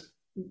as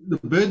the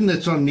burden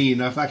that's on me,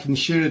 and if I can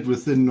share it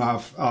within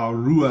our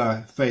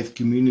Rua faith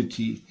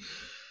community,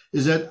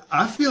 is that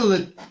I feel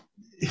that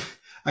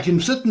I can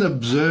sit and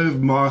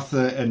observe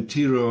Martha and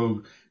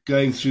Tiro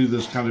going through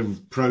this kind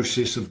of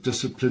process of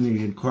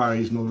disciplinary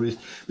inquiries and all the rest.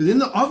 But then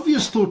the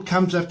obvious thought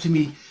comes up to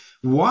me,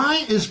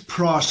 why is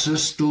PRASA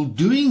still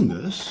doing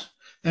this?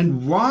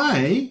 And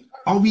why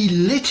are we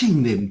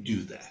letting them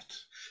do that?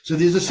 So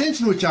there's a sense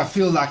in which I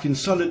feel like, in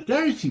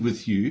solidarity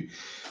with you,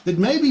 that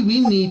maybe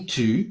we need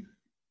to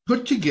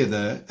put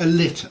together a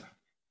letter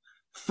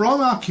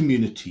from our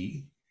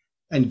community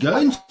and go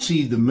and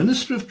see the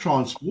Minister of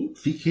Transport,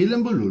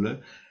 Fikile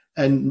Mbalula,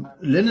 and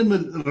Leonard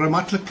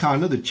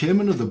Ramatlakana, the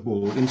chairman of the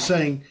board, and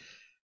saying,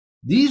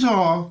 these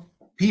are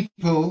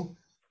people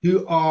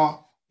who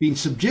are being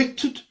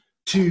subjected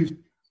to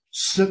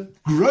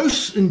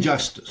gross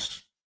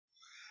injustice,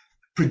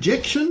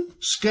 projection,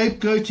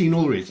 scapegoating, and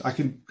all the rest.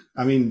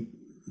 I mean,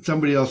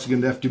 somebody else is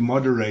going to have to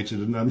moderate it,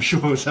 and I'm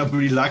sure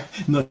somebody like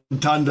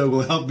Ntando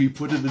will help me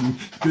put it in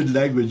good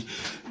language.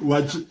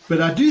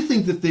 But I do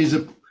think that there's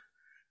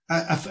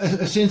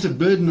a sense of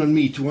burden on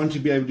me to want to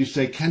be able to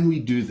say, can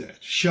we do that?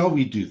 Shall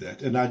we do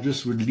that? And I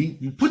just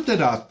would put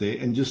that out there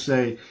and just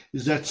say,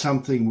 is that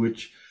something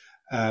which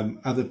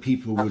other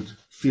people would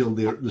feel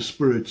the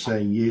spirit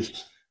saying,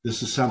 yes,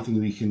 this is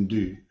something we can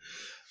do?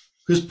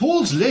 Because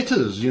Paul's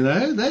letters, you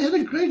know, they had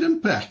a great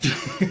impact.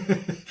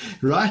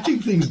 Writing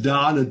things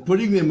down and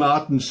putting them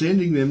out and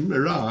sending them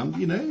around,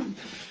 you know,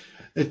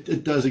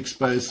 it does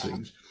expose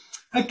things.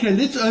 Okay,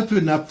 let's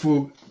open up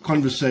for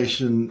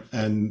conversation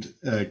and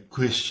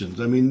questions.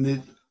 I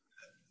mean,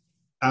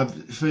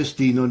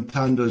 firstly,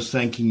 Nontando's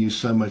thanking you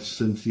so much,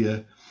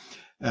 Cynthia.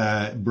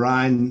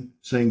 Brian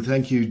saying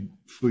thank you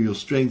for your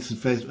strength and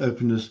faith,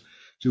 openness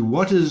to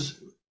what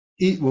is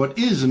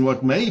and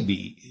what may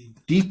be.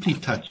 Deeply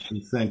touched,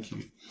 and thank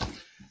you.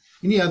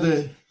 Any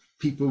other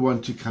people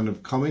want to kind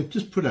of comment?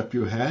 Just put up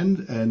your hand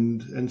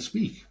and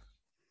speak.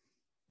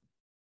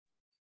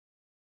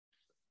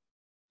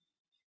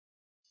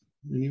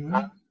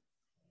 Anyone?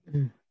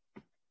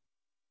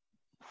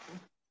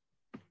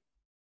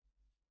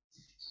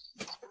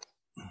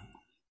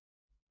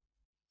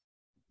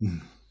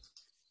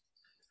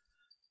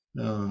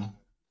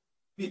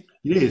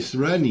 Yes,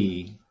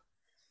 Rani.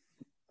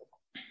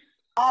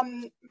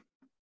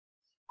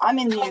 I'm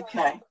in the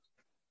UK,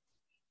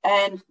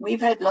 and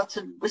we've had lots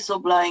of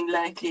whistleblowing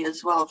lately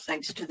as well,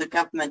 thanks to the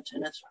government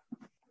and its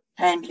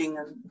handling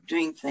and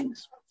doing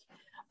things.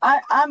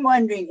 I'm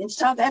wondering, in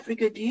South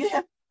Africa, do you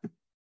have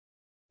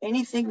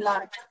anything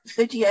like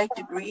 38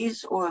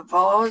 degrees or a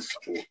vase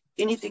or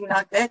anything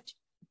like that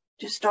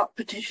to start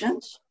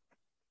petitions?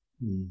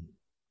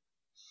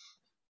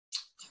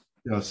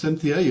 Yeah,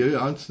 Cynthia, you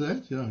answer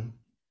that? Yeah.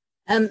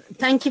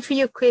 Thank you for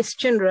your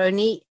question,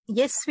 Roni.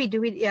 Yes, we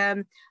do it.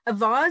 A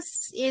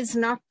vase is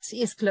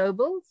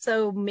global,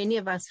 so many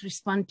of us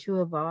respond to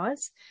a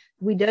vase.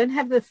 We don't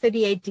have the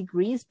 38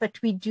 degrees,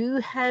 but we do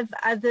have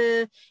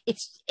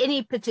it's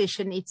any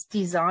petition. It's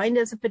designed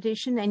as a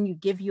petition and you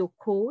give your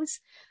cause.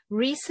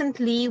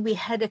 Recently, we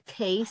had a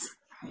case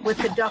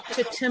with a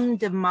Dr. Tim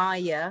de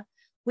Meyer,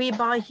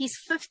 whereby his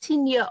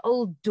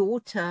 15-year-old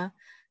daughter,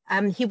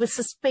 he was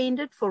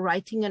suspended for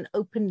writing an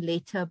open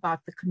letter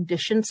about the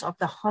conditions of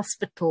the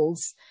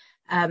hospitals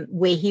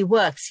where he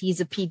works.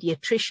 He's a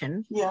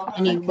pediatrician,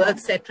 and he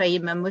works at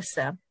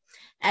Musa.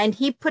 And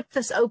he put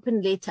this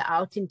open letter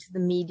out into the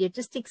media,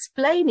 just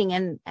explaining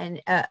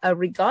and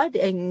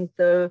regarding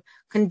the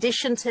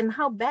conditions and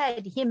how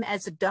bad him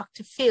as a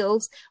doctor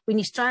feels when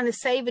he's trying to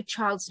save a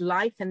child's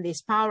life and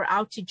there's power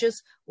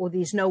outages or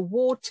there's no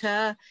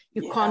water,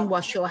 you can't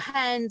wash your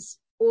hands,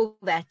 all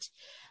that.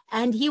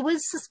 And he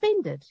was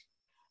suspended.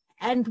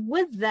 And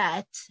with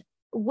that,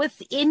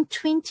 within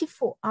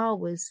 24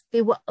 hours,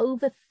 there were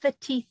over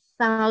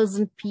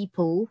 30,000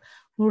 people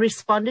who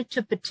responded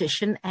to a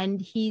petition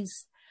and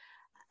his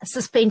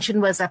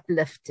suspension was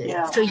uplifted.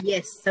 Yeah. So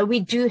yes, so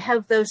we do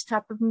have those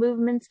type of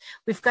movements.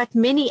 We've got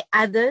many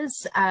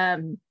others,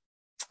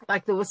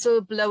 like the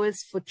Whistleblowers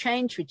for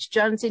Change, which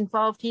John's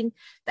involved in,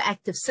 the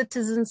Active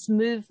Citizens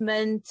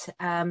Movement.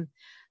 I'm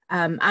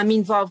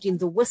involved in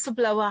the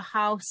Whistleblower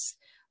House,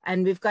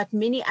 and we've got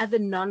many other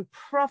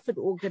non-profit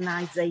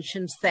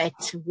organizations that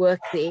work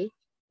there.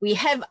 We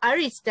have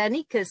Aris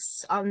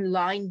Danikas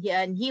online here,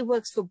 and he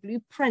works for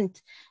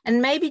Blueprint.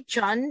 And maybe,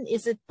 John,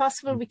 is it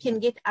possible we can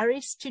get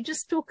Aris to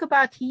just talk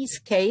about his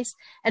case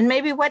and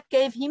maybe what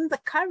gave him the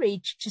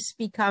courage to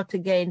speak out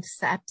against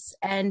SAPS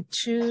and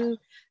to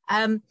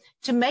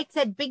make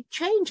that big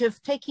change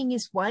of taking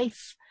his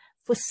wife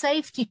for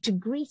safety to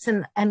Greece,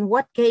 and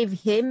what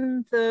gave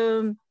him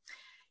the,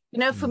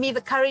 for me,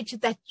 the courage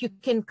that you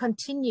can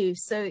continue.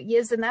 So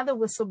here's another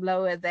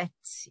whistleblower that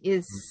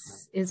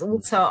is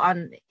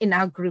also in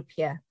our group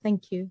here.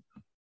 Thank you.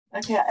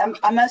 Okay,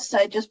 I must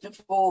say just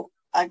before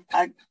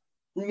I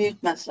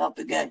mute myself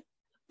again,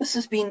 this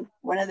has been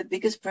one of the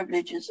biggest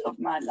privileges of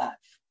my life,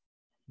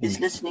 is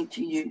listening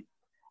to you.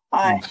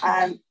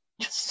 I'm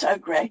just so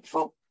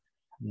grateful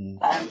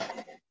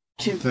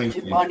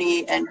to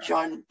Bonnie and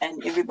John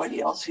and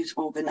everybody else who's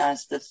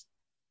organized this.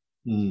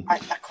 I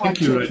can't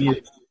Thank you,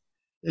 Roni.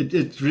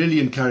 It's really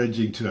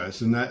encouraging to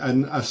us, and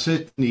I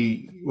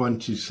certainly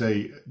want to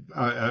say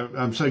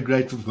I'm so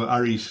grateful for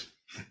Aris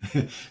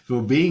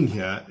for being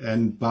here,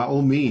 and by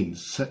all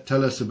means,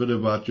 tell us a bit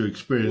about your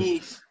experience.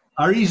 Yes.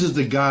 Aris is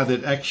the guy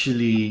that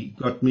actually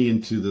got me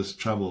into this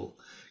trouble,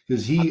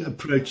 because he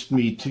approached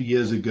me 2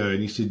 years ago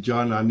and he said,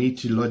 John, I need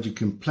to lodge a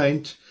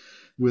complaint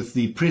with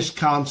the Press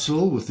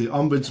Council, with the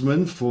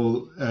Ombudsman,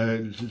 for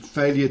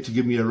failure to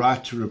give me a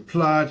right to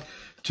reply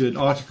to an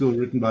article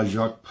written by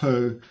Jacques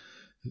Poe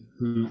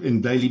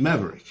in Daily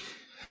Maverick.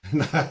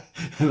 And I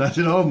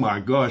said, oh my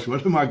gosh,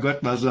 what have I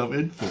got myself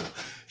in for?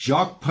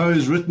 Jacques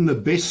Poe's written a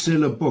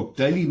bestseller book.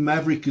 Daily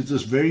Maverick is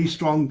this very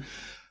strong,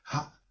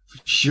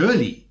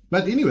 surely.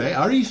 But anyway,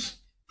 Aris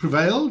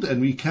prevailed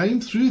and we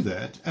came through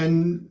that,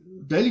 and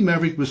Daily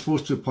Maverick was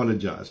forced to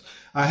apologize.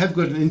 I have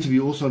got an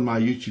interview also on my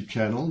YouTube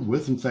channel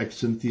with, in fact,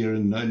 Cynthia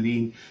and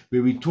Nolene,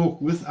 where we talk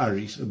with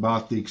Aris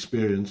about the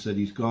experience that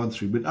he's gone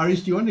through. But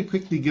Aris, do you want to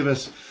quickly give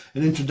us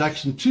an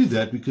introduction to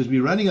that? Because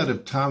we're running out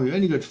of time. We've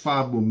only got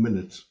 5 more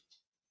minutes.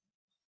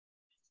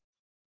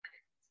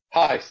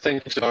 Hi,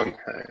 thank you, John.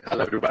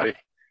 Hello, everybody.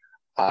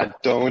 I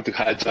don't want to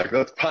hijack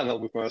that panel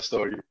with my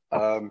story.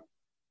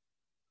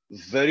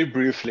 Very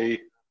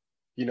briefly,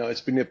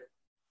 it's been a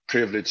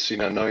privilege,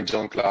 knowing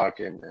John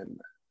Clarke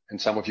and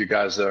some of you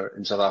guys there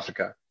in South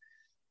Africa.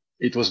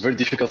 It was very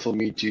difficult for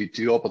me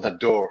to open that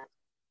door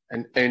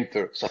and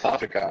enter South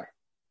Africa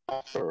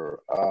after,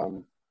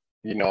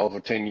 over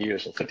 10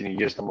 years or 13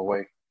 years I'm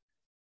away.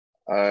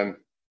 I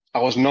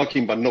was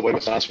knocking, but nobody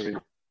was answering.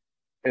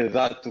 And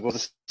that was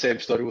the same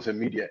story with the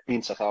media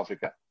in South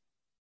Africa.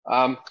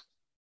 I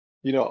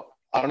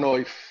don't know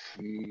if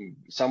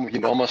some of you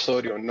know my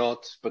story or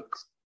not, but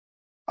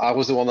I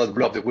was the one that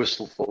blew up the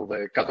whistle for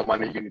the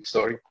Katamani unit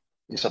story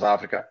in South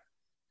Africa.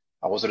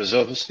 I was a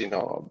reservist,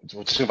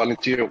 just a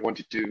volunteer,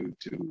 wanted to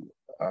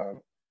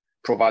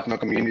provide my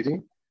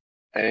community.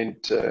 And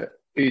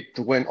it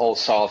went all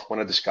south when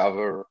I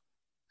discovered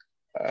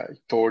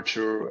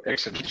torture,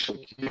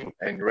 extrajudicial killing,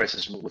 and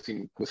racism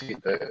within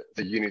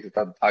the unit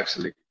that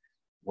actually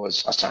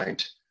was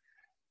assigned.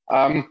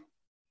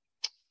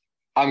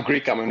 I'm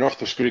Greek, I'm an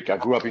Orthodox Greek. I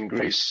grew up in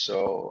Greece,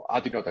 so I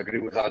did not agree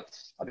with that.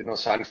 I did not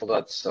sign for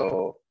that.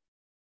 So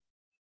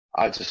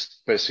I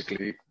just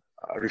basically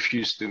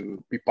refused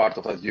to be part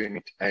of that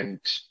unit. And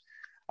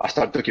I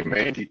started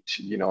documenting,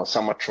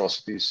 some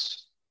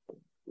atrocities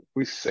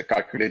with a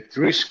calculated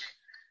risk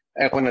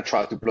And when I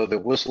try to blow the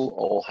whistle,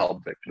 all hell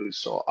breaks loose.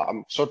 So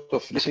I'm sort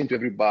of listening to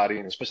everybody,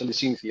 and especially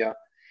Cynthia.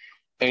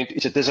 And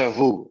it's a deja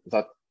vu,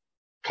 that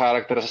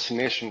character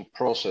assassination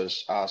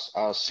process, as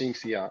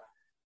Cynthia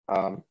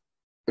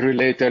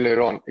relayed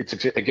earlier on. It's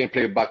again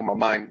playing back in my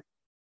mind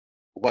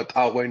what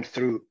I went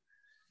through,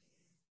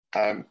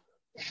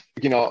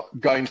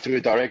 going through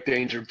a direct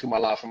danger to my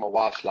life and my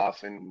wife's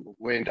life, and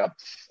we end up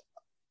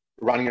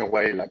running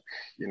away,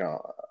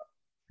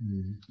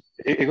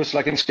 it was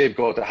like a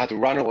scapegoat. I had to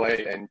run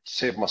away and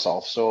save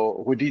myself.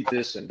 So we did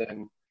this, and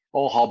then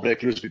all hell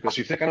break loose, because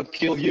if they cannot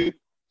kill you,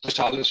 to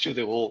silence you,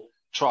 they will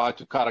try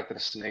to character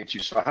assassinate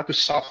you. So I had to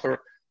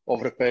suffer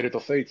over a period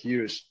of 8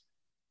 years,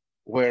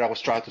 where I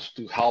was trying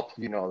to help,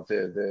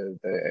 the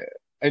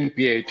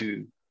NPA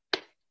to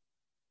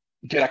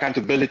get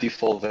accountability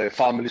for the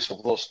families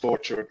of those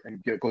tortured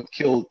and got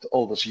killed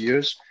all those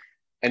years.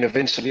 And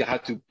eventually I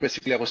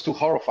was too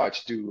horrified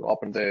to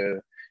open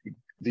the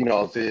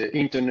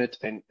internet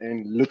and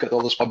look at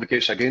all those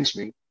publications against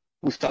me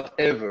without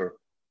ever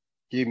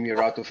giving me a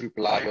right of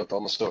reply or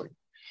tell my story.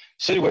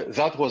 So anyway,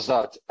 that was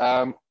that.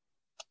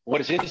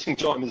 What is interesting,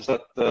 John, is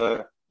that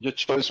your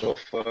choice of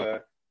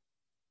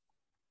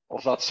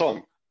that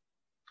song,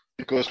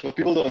 because what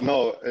people don't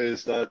know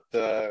is that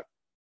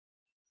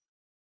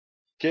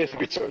Keith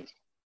Richard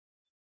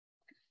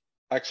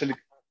actually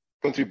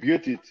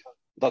contributed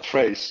that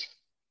phrase,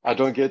 "I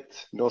don't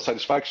get no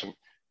satisfaction,"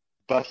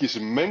 but his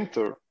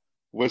mentor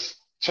was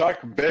Chuck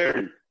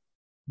Berry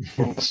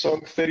from the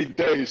song 30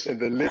 Days, and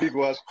the lyric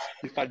was,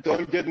 "If I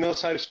don't get no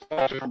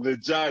satisfaction from the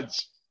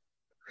judge."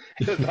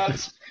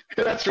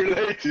 That's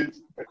related,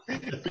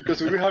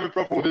 because we have a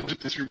problem with the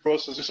judicial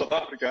process in South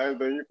Africa and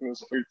the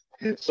influence of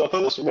it. So I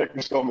thought those were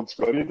making comments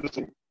quite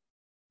interesting.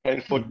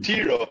 And for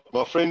Tiro,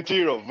 my friend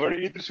Tiro,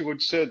 very interesting what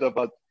you said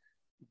about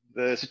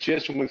the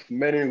situation with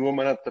men and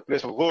women at the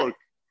place of work.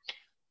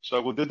 So I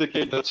will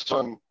dedicate that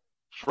song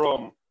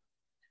from,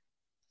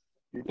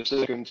 in a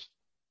second,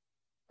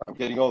 I'm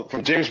getting old,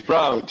 from James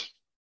Brown.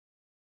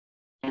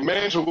 "A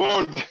man's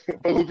world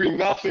will be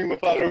nothing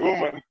without a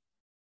woman."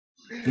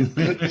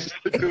 Let's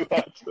do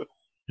that.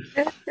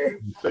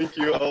 Thank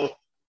you all.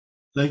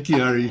 Thank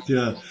you, Ari.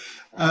 Yeah.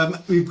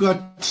 We've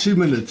got 2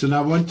 minutes, and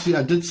I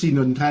did see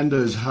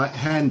Nintendo's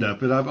hand up,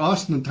 but I've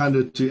asked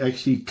Nintendo to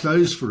actually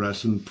close for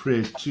us in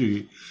prayer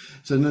too.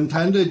 So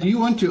Nintendo, do you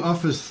want to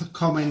offer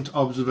comment,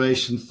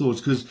 observation,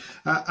 thoughts? Because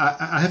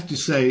I have to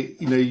say,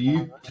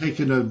 you've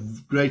taken a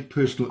great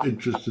personal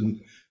interest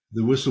in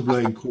the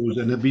whistleblowing cause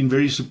and have been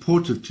very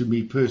supportive to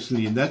me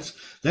personally, and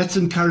that's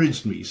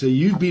encouraged me. So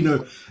you've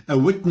been a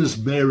witness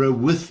bearer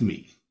with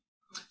me.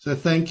 So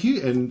thank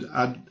you, and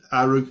I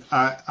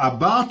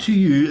bow to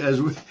you as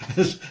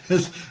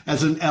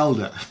an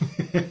elder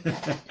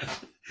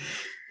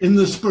in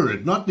the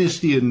spirit, not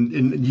necessarily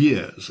in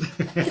years.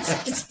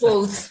 It's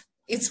both.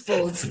 It's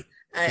both.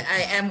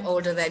 I am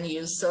older than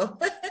you, so.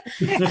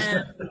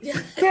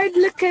 Don't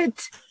look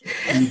at.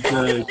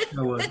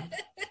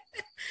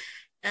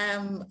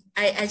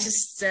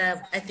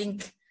 I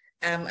think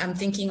I'm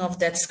thinking of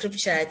that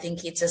scripture. I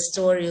think it's a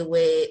story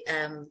where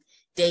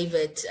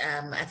David,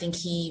 I think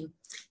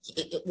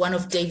one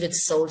of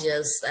David's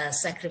soldiers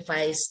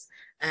sacrificed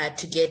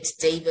to get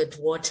David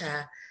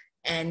water,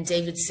 and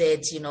David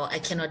said, "I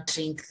cannot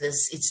drink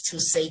this; it's too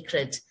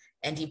sacred,"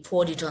 and he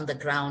poured it on the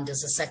ground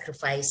as a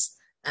sacrifice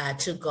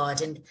to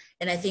God. And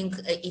I think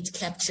it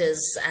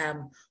captures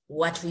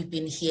what we've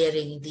been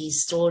hearing,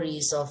 these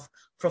stories of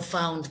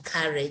profound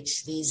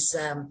courage,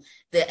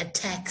 the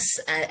attacks.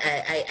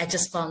 I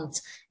just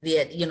found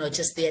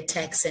the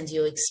attacks and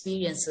your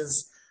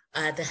experiences,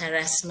 the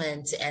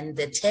harassment and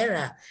the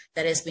terror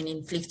that has been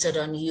inflicted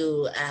on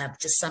you,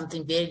 just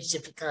something very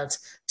difficult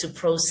to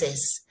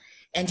process.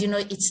 And,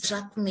 it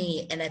struck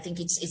me, and I think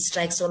it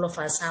strikes all of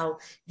us, how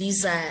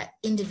these are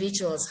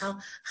individuals, how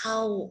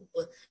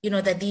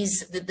that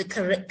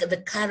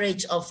the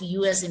courage of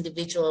you as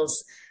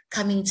individuals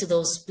coming to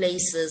those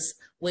places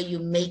where you're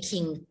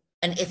making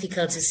an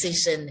ethical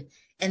decision,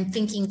 and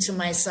thinking to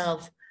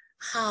myself,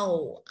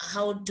 how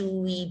do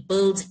we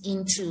build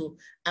into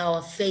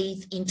our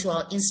faith, into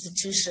our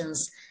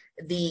institutions,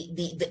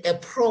 a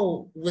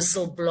pro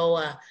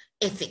whistleblower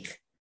ethic,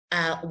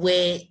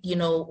 where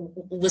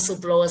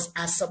whistleblowers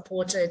are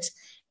supported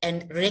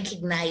and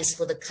recognized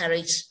for the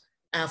courage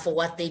for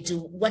what they do.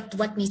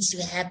 What needs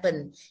to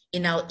happen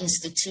in our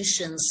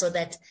institutions so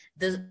that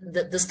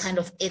this kind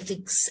of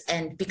ethics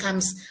and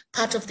becomes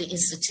part of the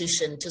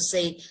institution, to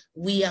say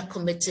we are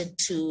committed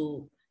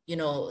to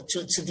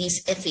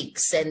these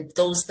ethics, and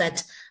those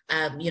that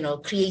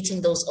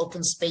creating those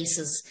open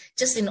spaces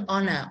just in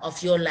honor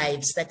of your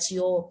lives, that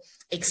your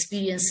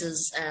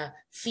experiences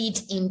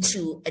feed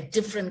into a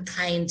different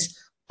kind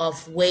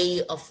of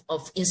way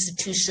of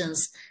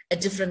institutions, a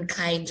different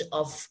kind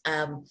of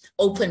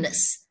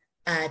openness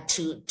and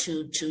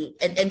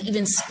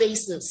even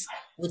spaces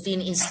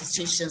within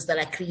institutions that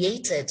are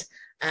created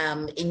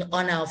in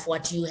honor of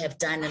what you have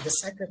done and the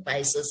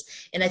sacrifices.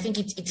 And I think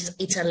it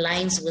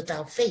aligns with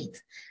our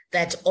faith,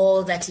 that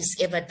all that is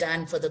ever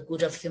done for the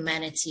good of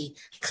humanity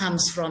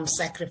comes from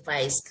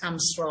sacrifice,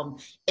 comes from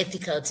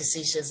ethical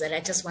decisions. And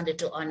I just wanted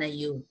to honor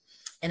you.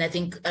 And I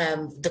think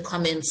the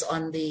comments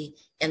in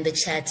the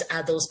chat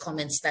are those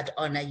comments that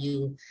honor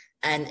you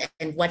and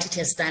what it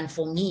has done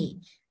for me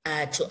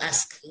to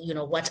ask,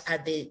 what are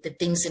the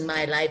things in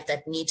my life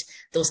that need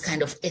those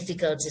kind of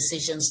ethical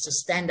decisions to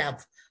stand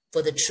up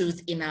for the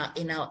truth in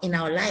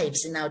our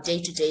lives, in our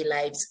day-to-day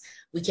lives.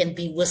 We can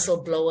be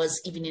whistleblowers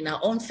even in our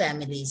own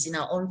families, in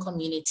our own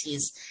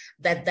communities,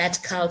 that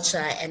culture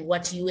and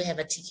what you have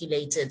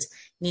articulated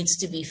needs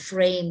to be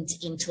framed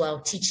into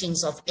our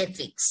teachings of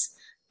ethics,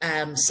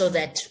 so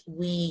that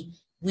we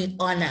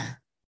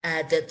honor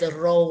the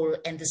role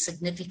and the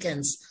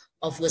significance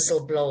of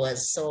whistleblowers.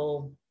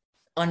 So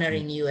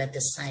honoring you at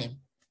this time.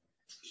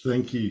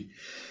 Thank you.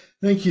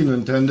 Thank you,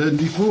 Nontando. And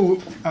before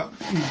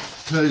you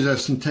close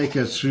us and take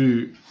us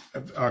through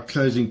our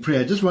closing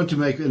prayer, I just want to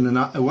make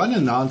one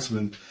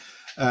announcement.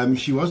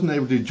 She wasn't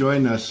able to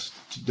join us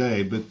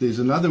today, but there's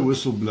another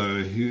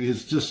whistleblower who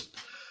is just,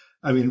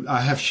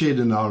 I have shared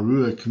in our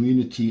Rua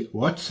community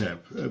WhatsApp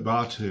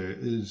about her,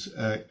 is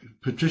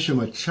Patricia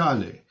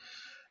Machale.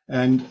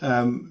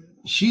 And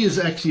she is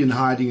actually in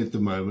hiding at the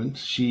moment.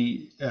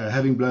 She,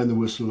 having blown the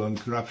whistle on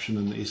corruption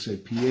in the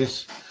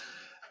SAPS,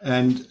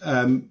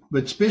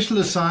 but Special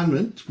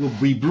Assignment will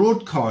be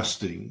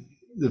broadcasting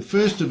the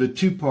first of a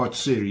two-part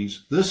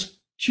series this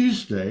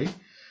Tuesday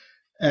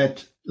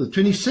at the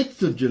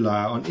 26th of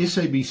July on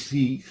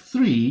SABC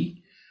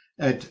 3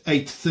 at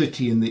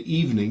 8:30 in the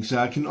evening. So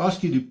I can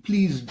ask you to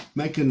please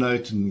make a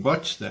note and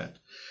watch that.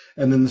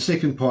 And then the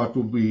second part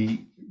will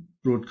be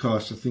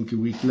broadcast, I think, a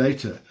week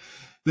later.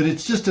 But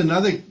it's just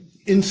another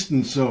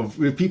instance of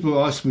where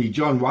people ask me,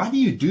 John, why do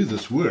you do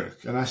this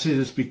work? And I said,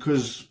 it's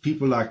because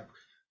people like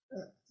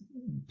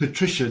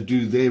Patricia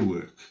do their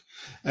work.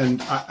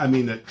 And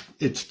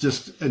it's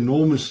just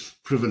enormous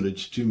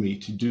privilege to me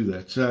to do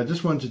that. So I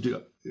just wanted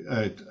to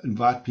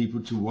invite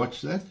people to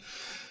watch that,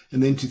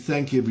 and then to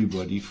thank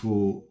everybody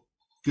for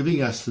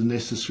giving us the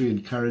necessary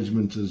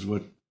encouragement, as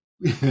what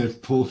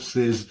Paul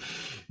says,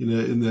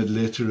 in that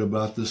letter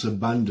about this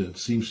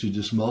abundance seems to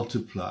just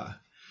multiply,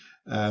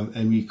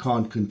 and we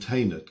can't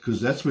contain it, because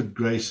that's what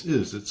grace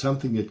is. It's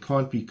something that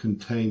can't be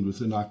contained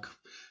within our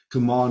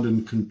command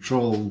and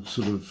control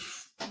sort of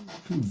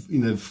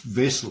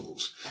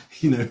vessels.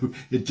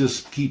 It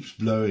just keeps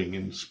blowing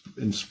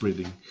and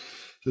spreading.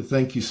 So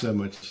thank you so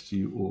much to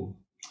you all.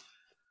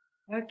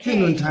 Okay.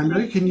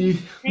 Nontando, can you?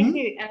 Thank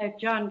you,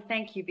 John.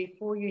 Thank you.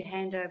 Before you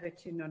hand over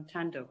to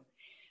Nontando,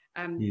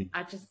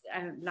 I just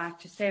like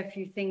to say a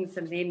few things,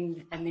 and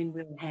then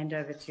we'll hand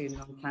over to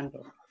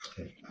Nontando.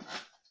 Okay.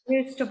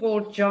 First of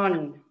all,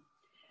 John,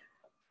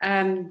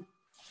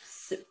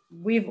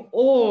 we've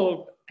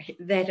all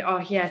that are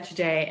here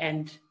today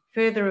and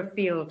further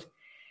afield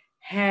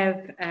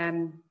have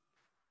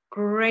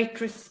great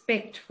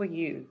respect for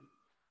you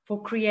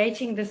for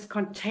creating this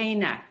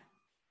container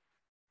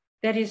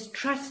that is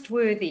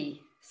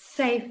trustworthy,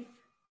 safe,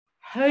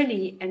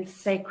 holy, and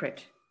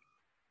sacred.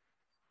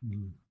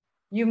 Mm.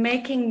 You're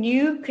making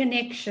new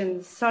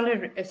connections,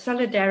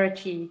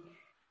 solidarity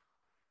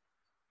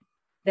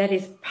that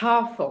is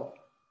powerful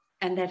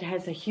and that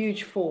has a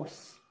huge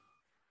force,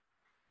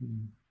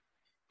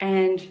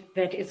 and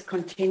that is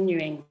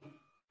continuing.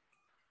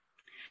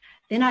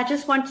 Then I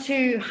just want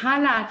to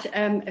highlight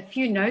a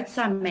few notes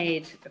I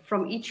made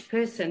from each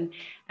person,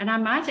 and I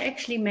might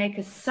actually make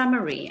a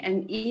summary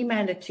and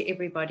email it to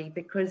everybody,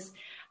 because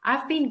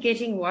I've been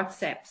getting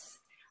WhatsApps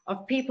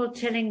of people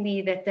telling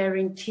me that they're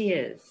in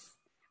tears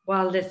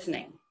while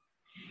listening.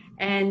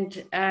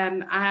 And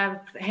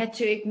I've had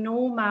to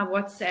ignore my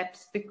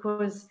WhatsApps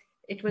because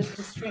it was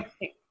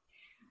distracting.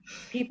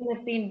 People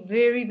have been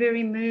very,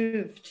 very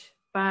moved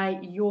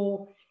by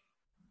your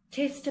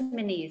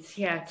testimonies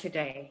here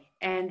today,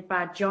 and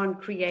by John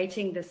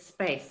creating this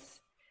space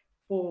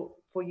for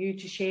you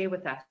to share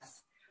with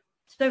us.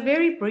 So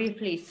very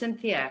briefly,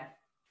 Cynthia,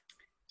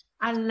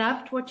 I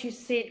loved what you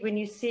said when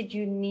you said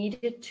you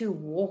needed to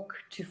walk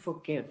to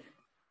forgive.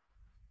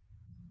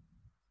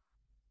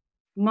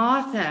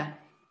 Martha,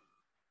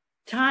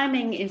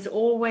 timing is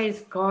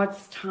always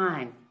God's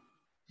time.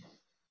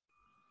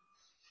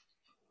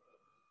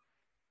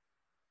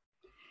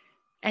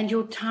 And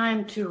your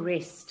time to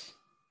rest.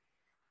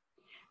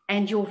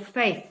 And your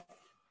faith,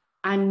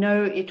 I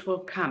know it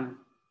will come.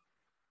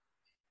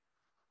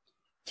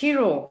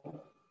 Tiro,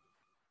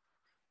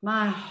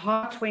 my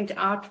heart went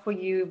out for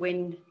you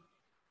when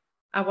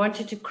I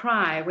wanted to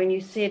cry, when you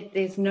said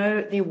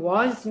there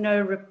was no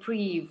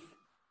reprieve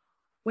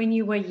when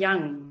you were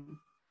young.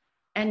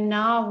 And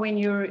now when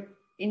you're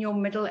in your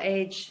middle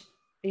age,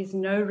 there's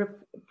no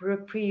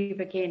reprieve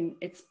again.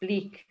 It's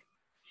bleak.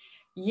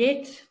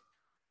 Yet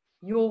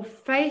your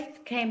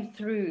faith came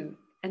through,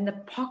 and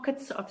the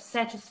pockets of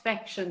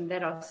satisfaction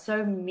that are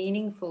so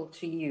meaningful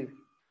to you.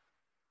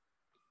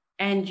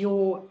 And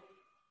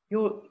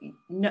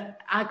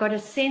I got a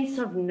sense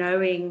of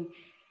knowing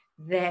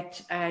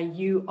that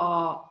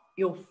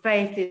your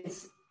faith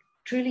is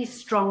truly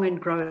strong and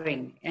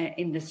growing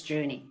in this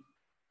journey.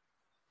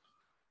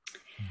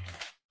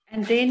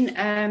 And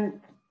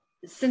then,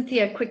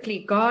 Cynthia,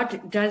 quickly,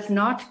 God does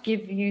not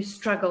give you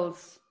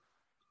struggles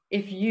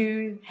if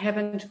you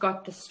haven't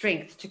got the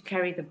strength to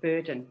carry the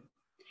burden,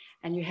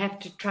 and you have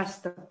to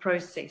trust the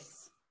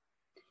process.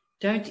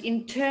 Don't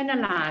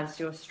internalize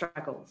your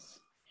struggles.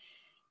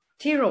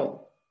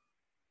 Tiro,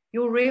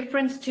 your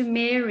reference to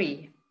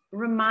Mary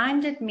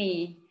reminded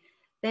me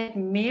that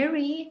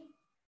Mary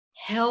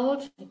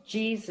held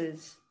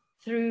Jesus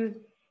through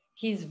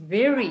his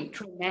very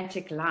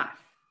traumatic life.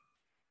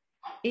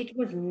 It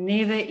was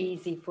never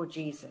easy for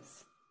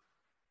Jesus.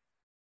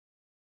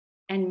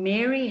 And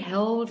Mary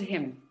held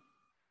him.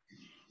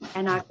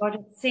 And I got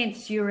a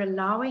sense you're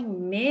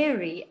allowing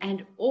Mary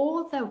and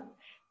all the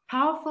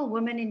powerful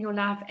women in your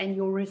life, and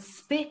your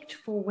respect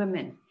for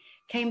women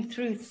came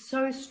through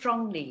so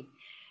strongly.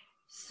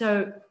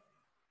 So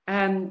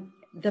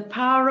the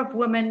power of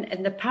women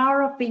and the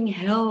power of being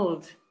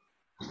held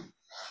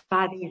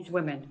by these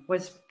women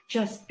was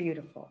just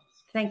beautiful.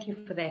 Thank you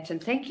for that.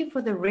 And thank you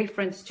for the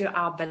reference to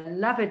our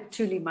beloved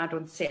Thuli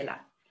Madonsela.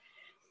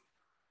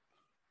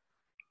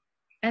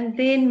 And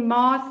then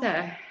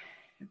Martha,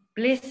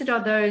 blessed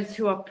are those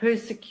who are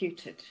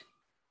persecuted,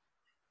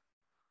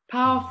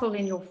 powerful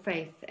in your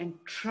faith and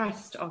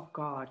trust of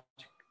God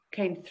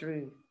came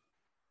through.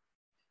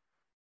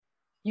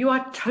 You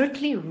are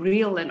totally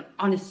real and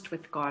honest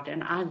with God,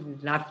 and I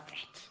love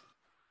that.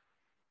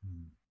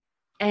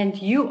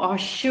 And you are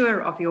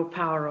sure of your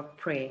power of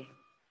prayer.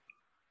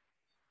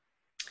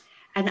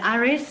 And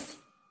Iris,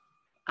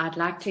 I'd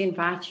like to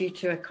invite you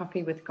to a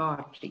coffee with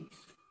God, please,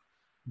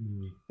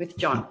 with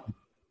John.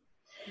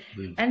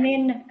 And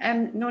then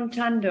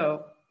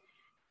Nontando,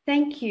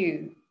 thank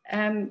you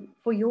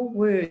for your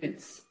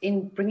words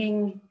in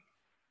bringing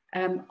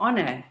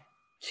honor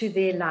to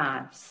their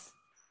lives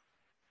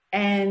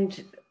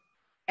and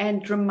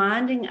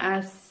reminding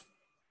us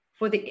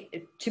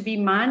to be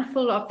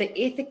mindful of the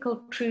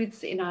ethical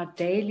truths in our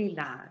daily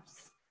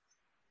lives,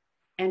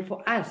 and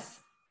for us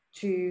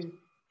to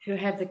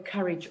have the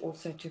courage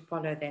also to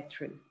follow that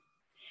through.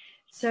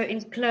 So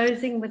in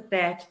closing with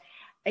that,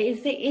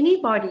 is there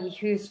anybody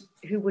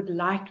who would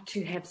like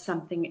to have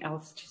something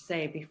else to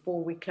say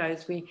before we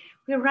close?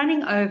 We're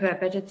running over,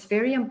 but it's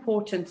very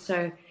important,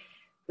 so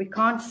we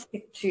can't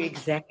stick to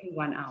exactly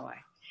 1 hour.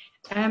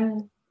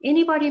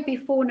 Anybody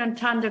before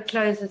Nontando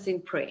closes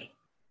in prayer?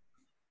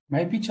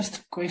 Maybe just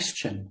a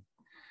question.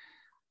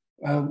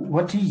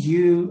 What do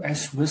you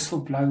as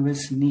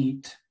whistleblowers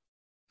need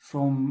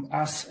from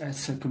us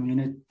as a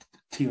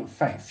community of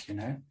faith, you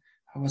know?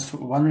 I was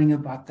wondering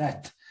about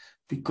that,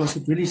 because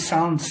it really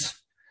sounds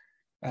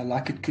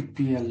like it could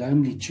be a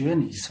lonely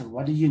journey. So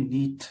what do you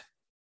need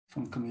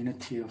from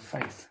community of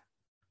faith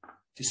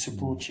to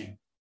support you?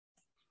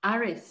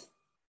 Aris.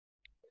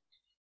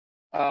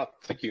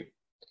 Thank you.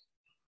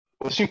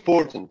 What's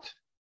important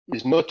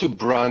is not to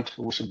brand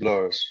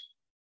whistleblowers.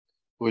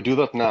 We do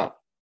that now.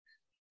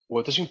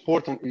 What is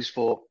important is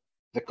for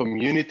the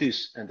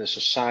communities and the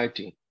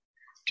society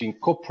to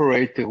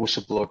incorporate the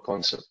whistleblower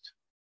concept.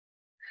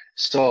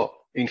 So,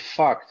 in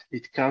fact,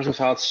 it comes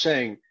without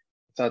saying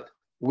that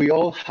we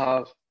all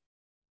have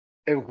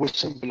a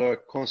whistleblower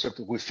concept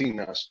within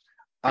us.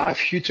 Our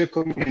future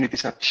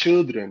communities, our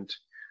children,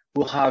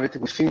 will have it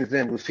within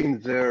them,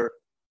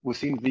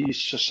 within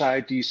these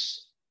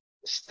societies'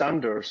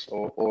 standards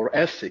or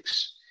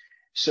ethics.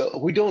 So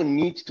we don't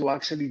need to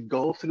actually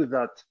go through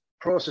that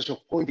process of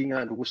pointing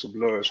out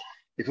whistleblowers.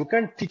 If we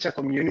can teach our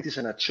communities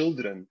and our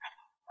children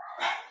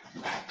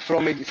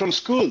from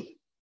school,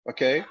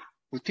 okay?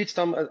 We teach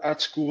them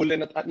at school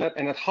and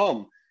at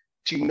home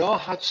to know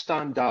how to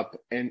stand up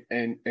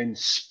and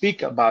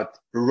speak about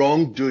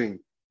wrongdoing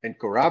and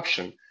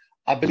corruption.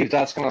 I believe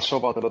that's going to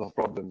solve out a lot of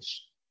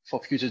problems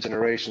for future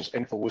generations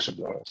and for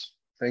whistleblowers.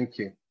 Thank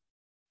you.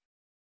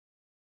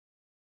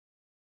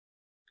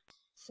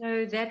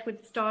 So that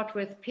would start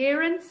with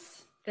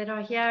parents that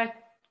are here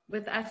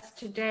with us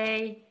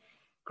today,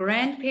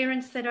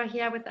 grandparents that are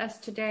here with us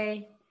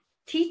today,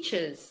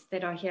 teachers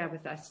that are here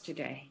with us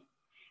today.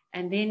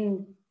 And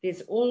then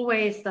there's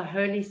always the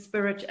Holy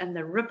Spirit and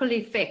the ripple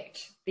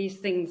effect these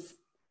things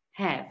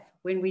have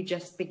when we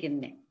just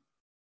begin them.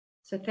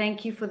 So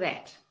thank you for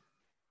that.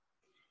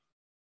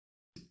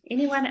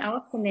 Anyone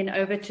else? And then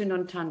over to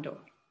Nontando.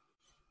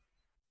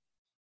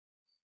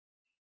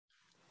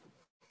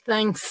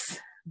 Thanks,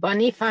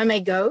 Bonnie, if I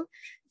may go.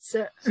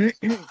 So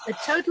a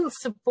total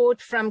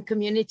support from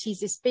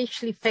communities,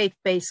 especially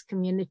faith-based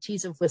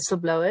communities of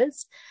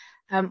whistleblowers.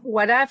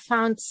 What I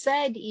found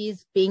sad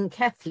is, being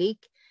Catholic,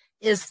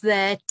 is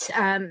that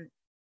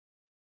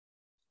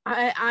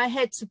I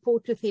had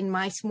support within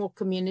my small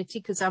community,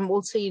 because I'm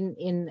also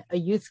in a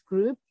youth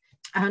group.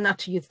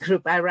 Not a youth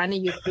group, I run a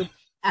youth group,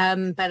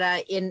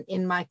 but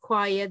in my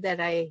choir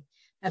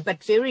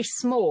but very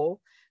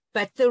small.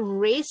 But the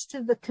rest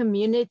of the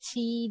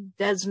community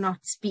does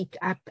not speak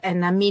up,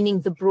 and I'm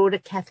meaning the broader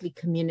Catholic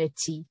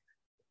community.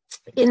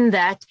 In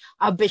that,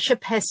 our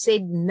bishop has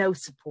said no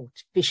support.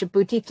 Bishop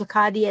Buti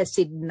Tlakadi has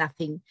said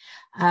nothing.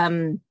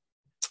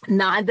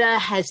 Neither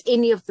has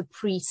any of the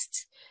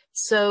priests.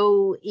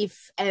 So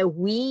if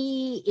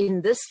we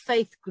in this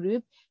faith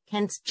group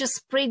can just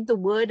spread the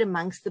word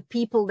amongst the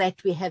people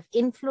that we have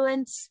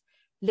influence,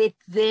 let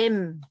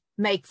them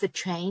make the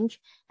change.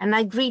 And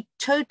I agree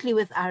totally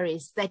with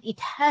Aris that it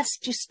has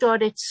to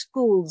start at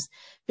schools,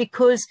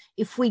 because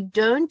if we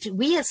don't,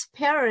 we as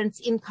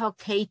parents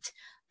inculcate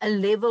a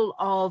level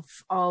of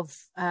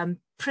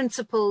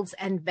principles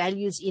and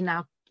values in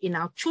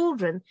our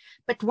children.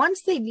 But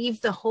once they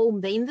leave the home,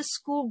 they're in the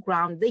school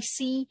ground, they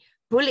see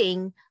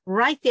bullying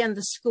right there in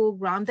the school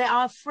ground. They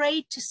are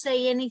afraid to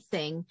say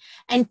anything,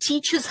 and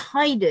teachers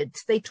hide it.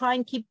 They try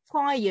and keep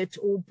quiet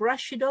or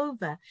brush it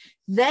over.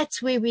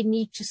 That's where we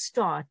need to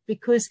start,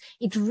 because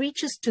it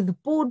reaches to the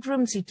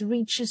boardrooms, it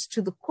reaches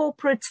to the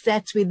corporates.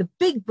 That's where the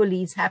big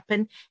bullies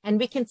happen, and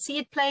we can see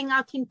it playing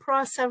out in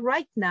PRASA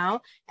right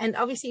now, and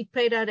obviously it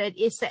played out at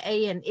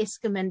SAA and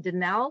Eskom and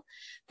Denel,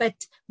 but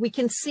we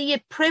can see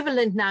it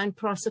prevalent now in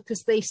PRASA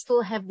because they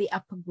still have the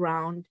upper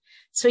ground.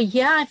 So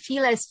yeah, I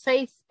feel as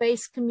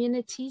faith-based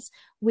communities,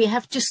 we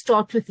have to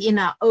start within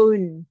our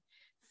own.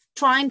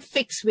 Try and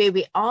fix where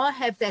we are,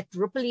 have that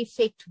ripple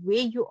effect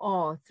where you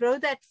are. Throw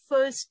that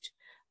first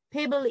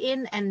pebble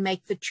in and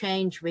make the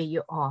change where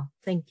you are.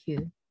 Thank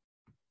you.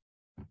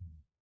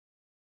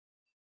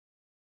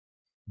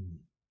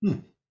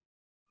 Thank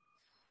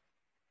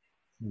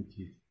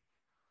you.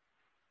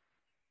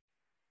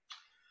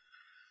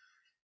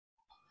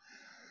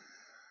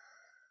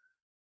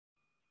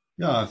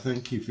 Yeah,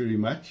 thank you very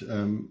much.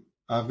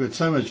 I've got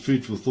so much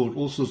food for thought,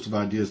 all sorts of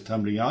ideas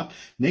tumbling out.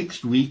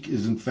 Next week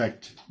is, in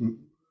fact,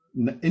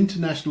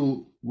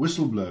 International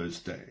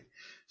Whistleblowers Day.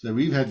 So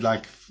we've had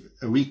like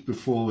a week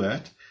before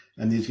that,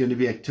 and there's going to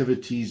be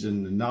activities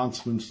and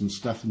announcements and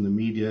stuff in the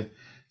media.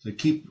 So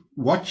keep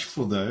watch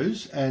for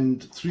those,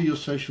 and through your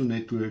social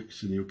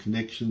networks and your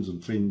connections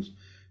and friends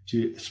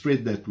to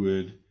spread that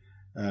word,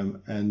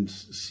 and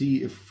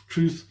see if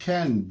truth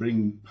can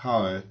bring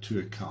power to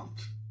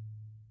account.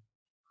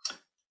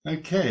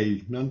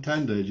 Okay,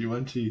 Nontando, do you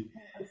want to?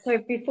 So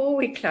before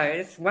we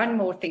close, one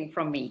more thing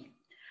from me.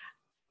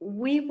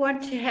 We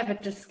want to have a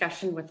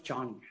discussion with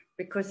John,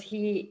 because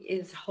he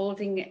is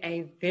holding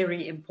a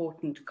very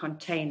important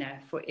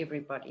container for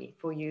everybody,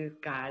 for you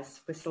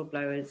guys,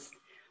 whistleblowers.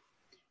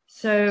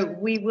 So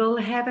we will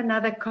have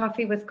another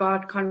Coffee with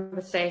God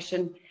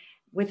conversation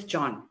with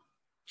John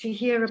to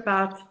hear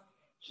about,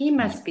 he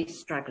must be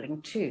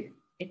struggling too.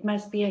 It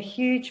must be a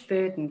huge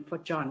burden for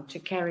John to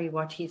carry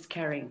what he's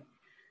carrying.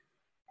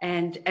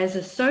 And as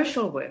a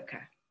social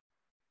worker,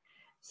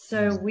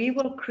 so we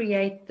will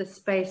create the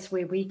space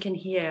where we can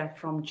hear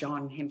from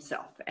John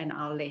himself, and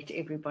I'll let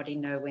everybody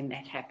know when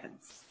that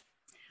happens.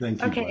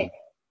 Thank you. Okay, Brian.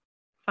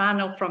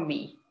 Final from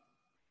me.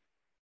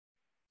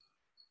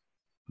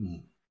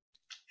 Okay.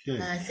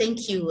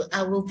 Thank you.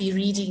 I will be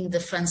reading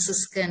the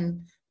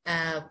Franciscan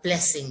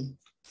blessing.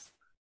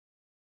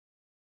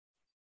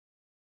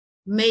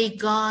 May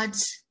God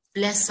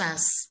bless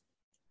us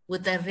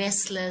with a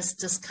restless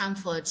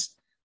discomfort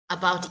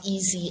about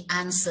easy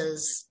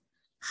answers,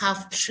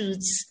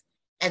 half-truths,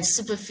 and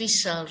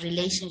superficial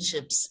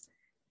relationships,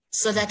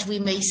 so that we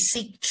may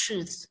seek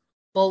truth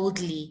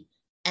boldly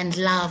and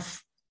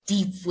love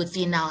deep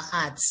within our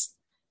hearts.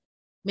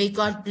 May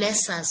God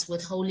bless us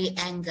with holy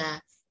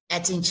anger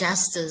at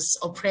injustice,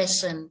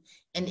 oppression,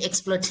 and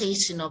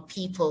exploitation of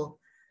people,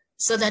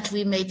 so that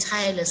we may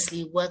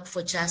tirelessly work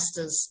for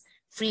justice,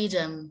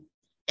 freedom,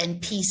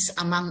 and peace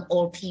among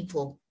all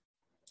people.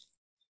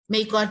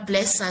 May God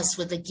bless us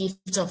with the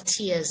gift of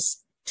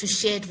tears to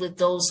share it with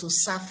those who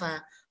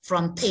suffer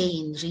from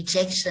pain,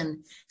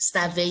 rejection,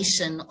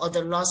 starvation, or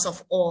the loss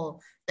of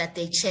all that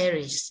they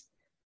cherished,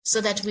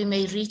 so that we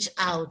may reach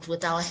out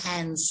with our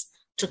hands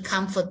to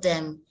comfort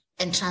them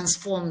and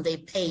transform their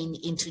pain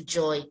into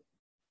joy.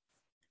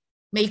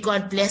 May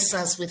God bless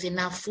us with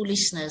enough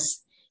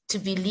foolishness to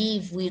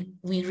believe we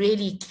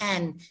really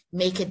can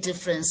make a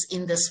difference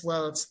in this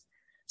world,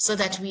 so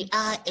that we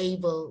are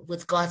able,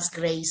 with God's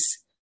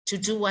grace, to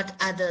do what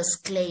others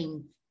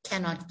claim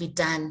cannot be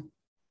done.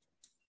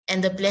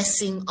 And the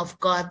blessing of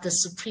God, the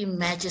Supreme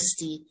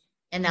Majesty,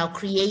 and our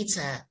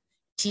Creator,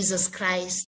 Jesus Christ,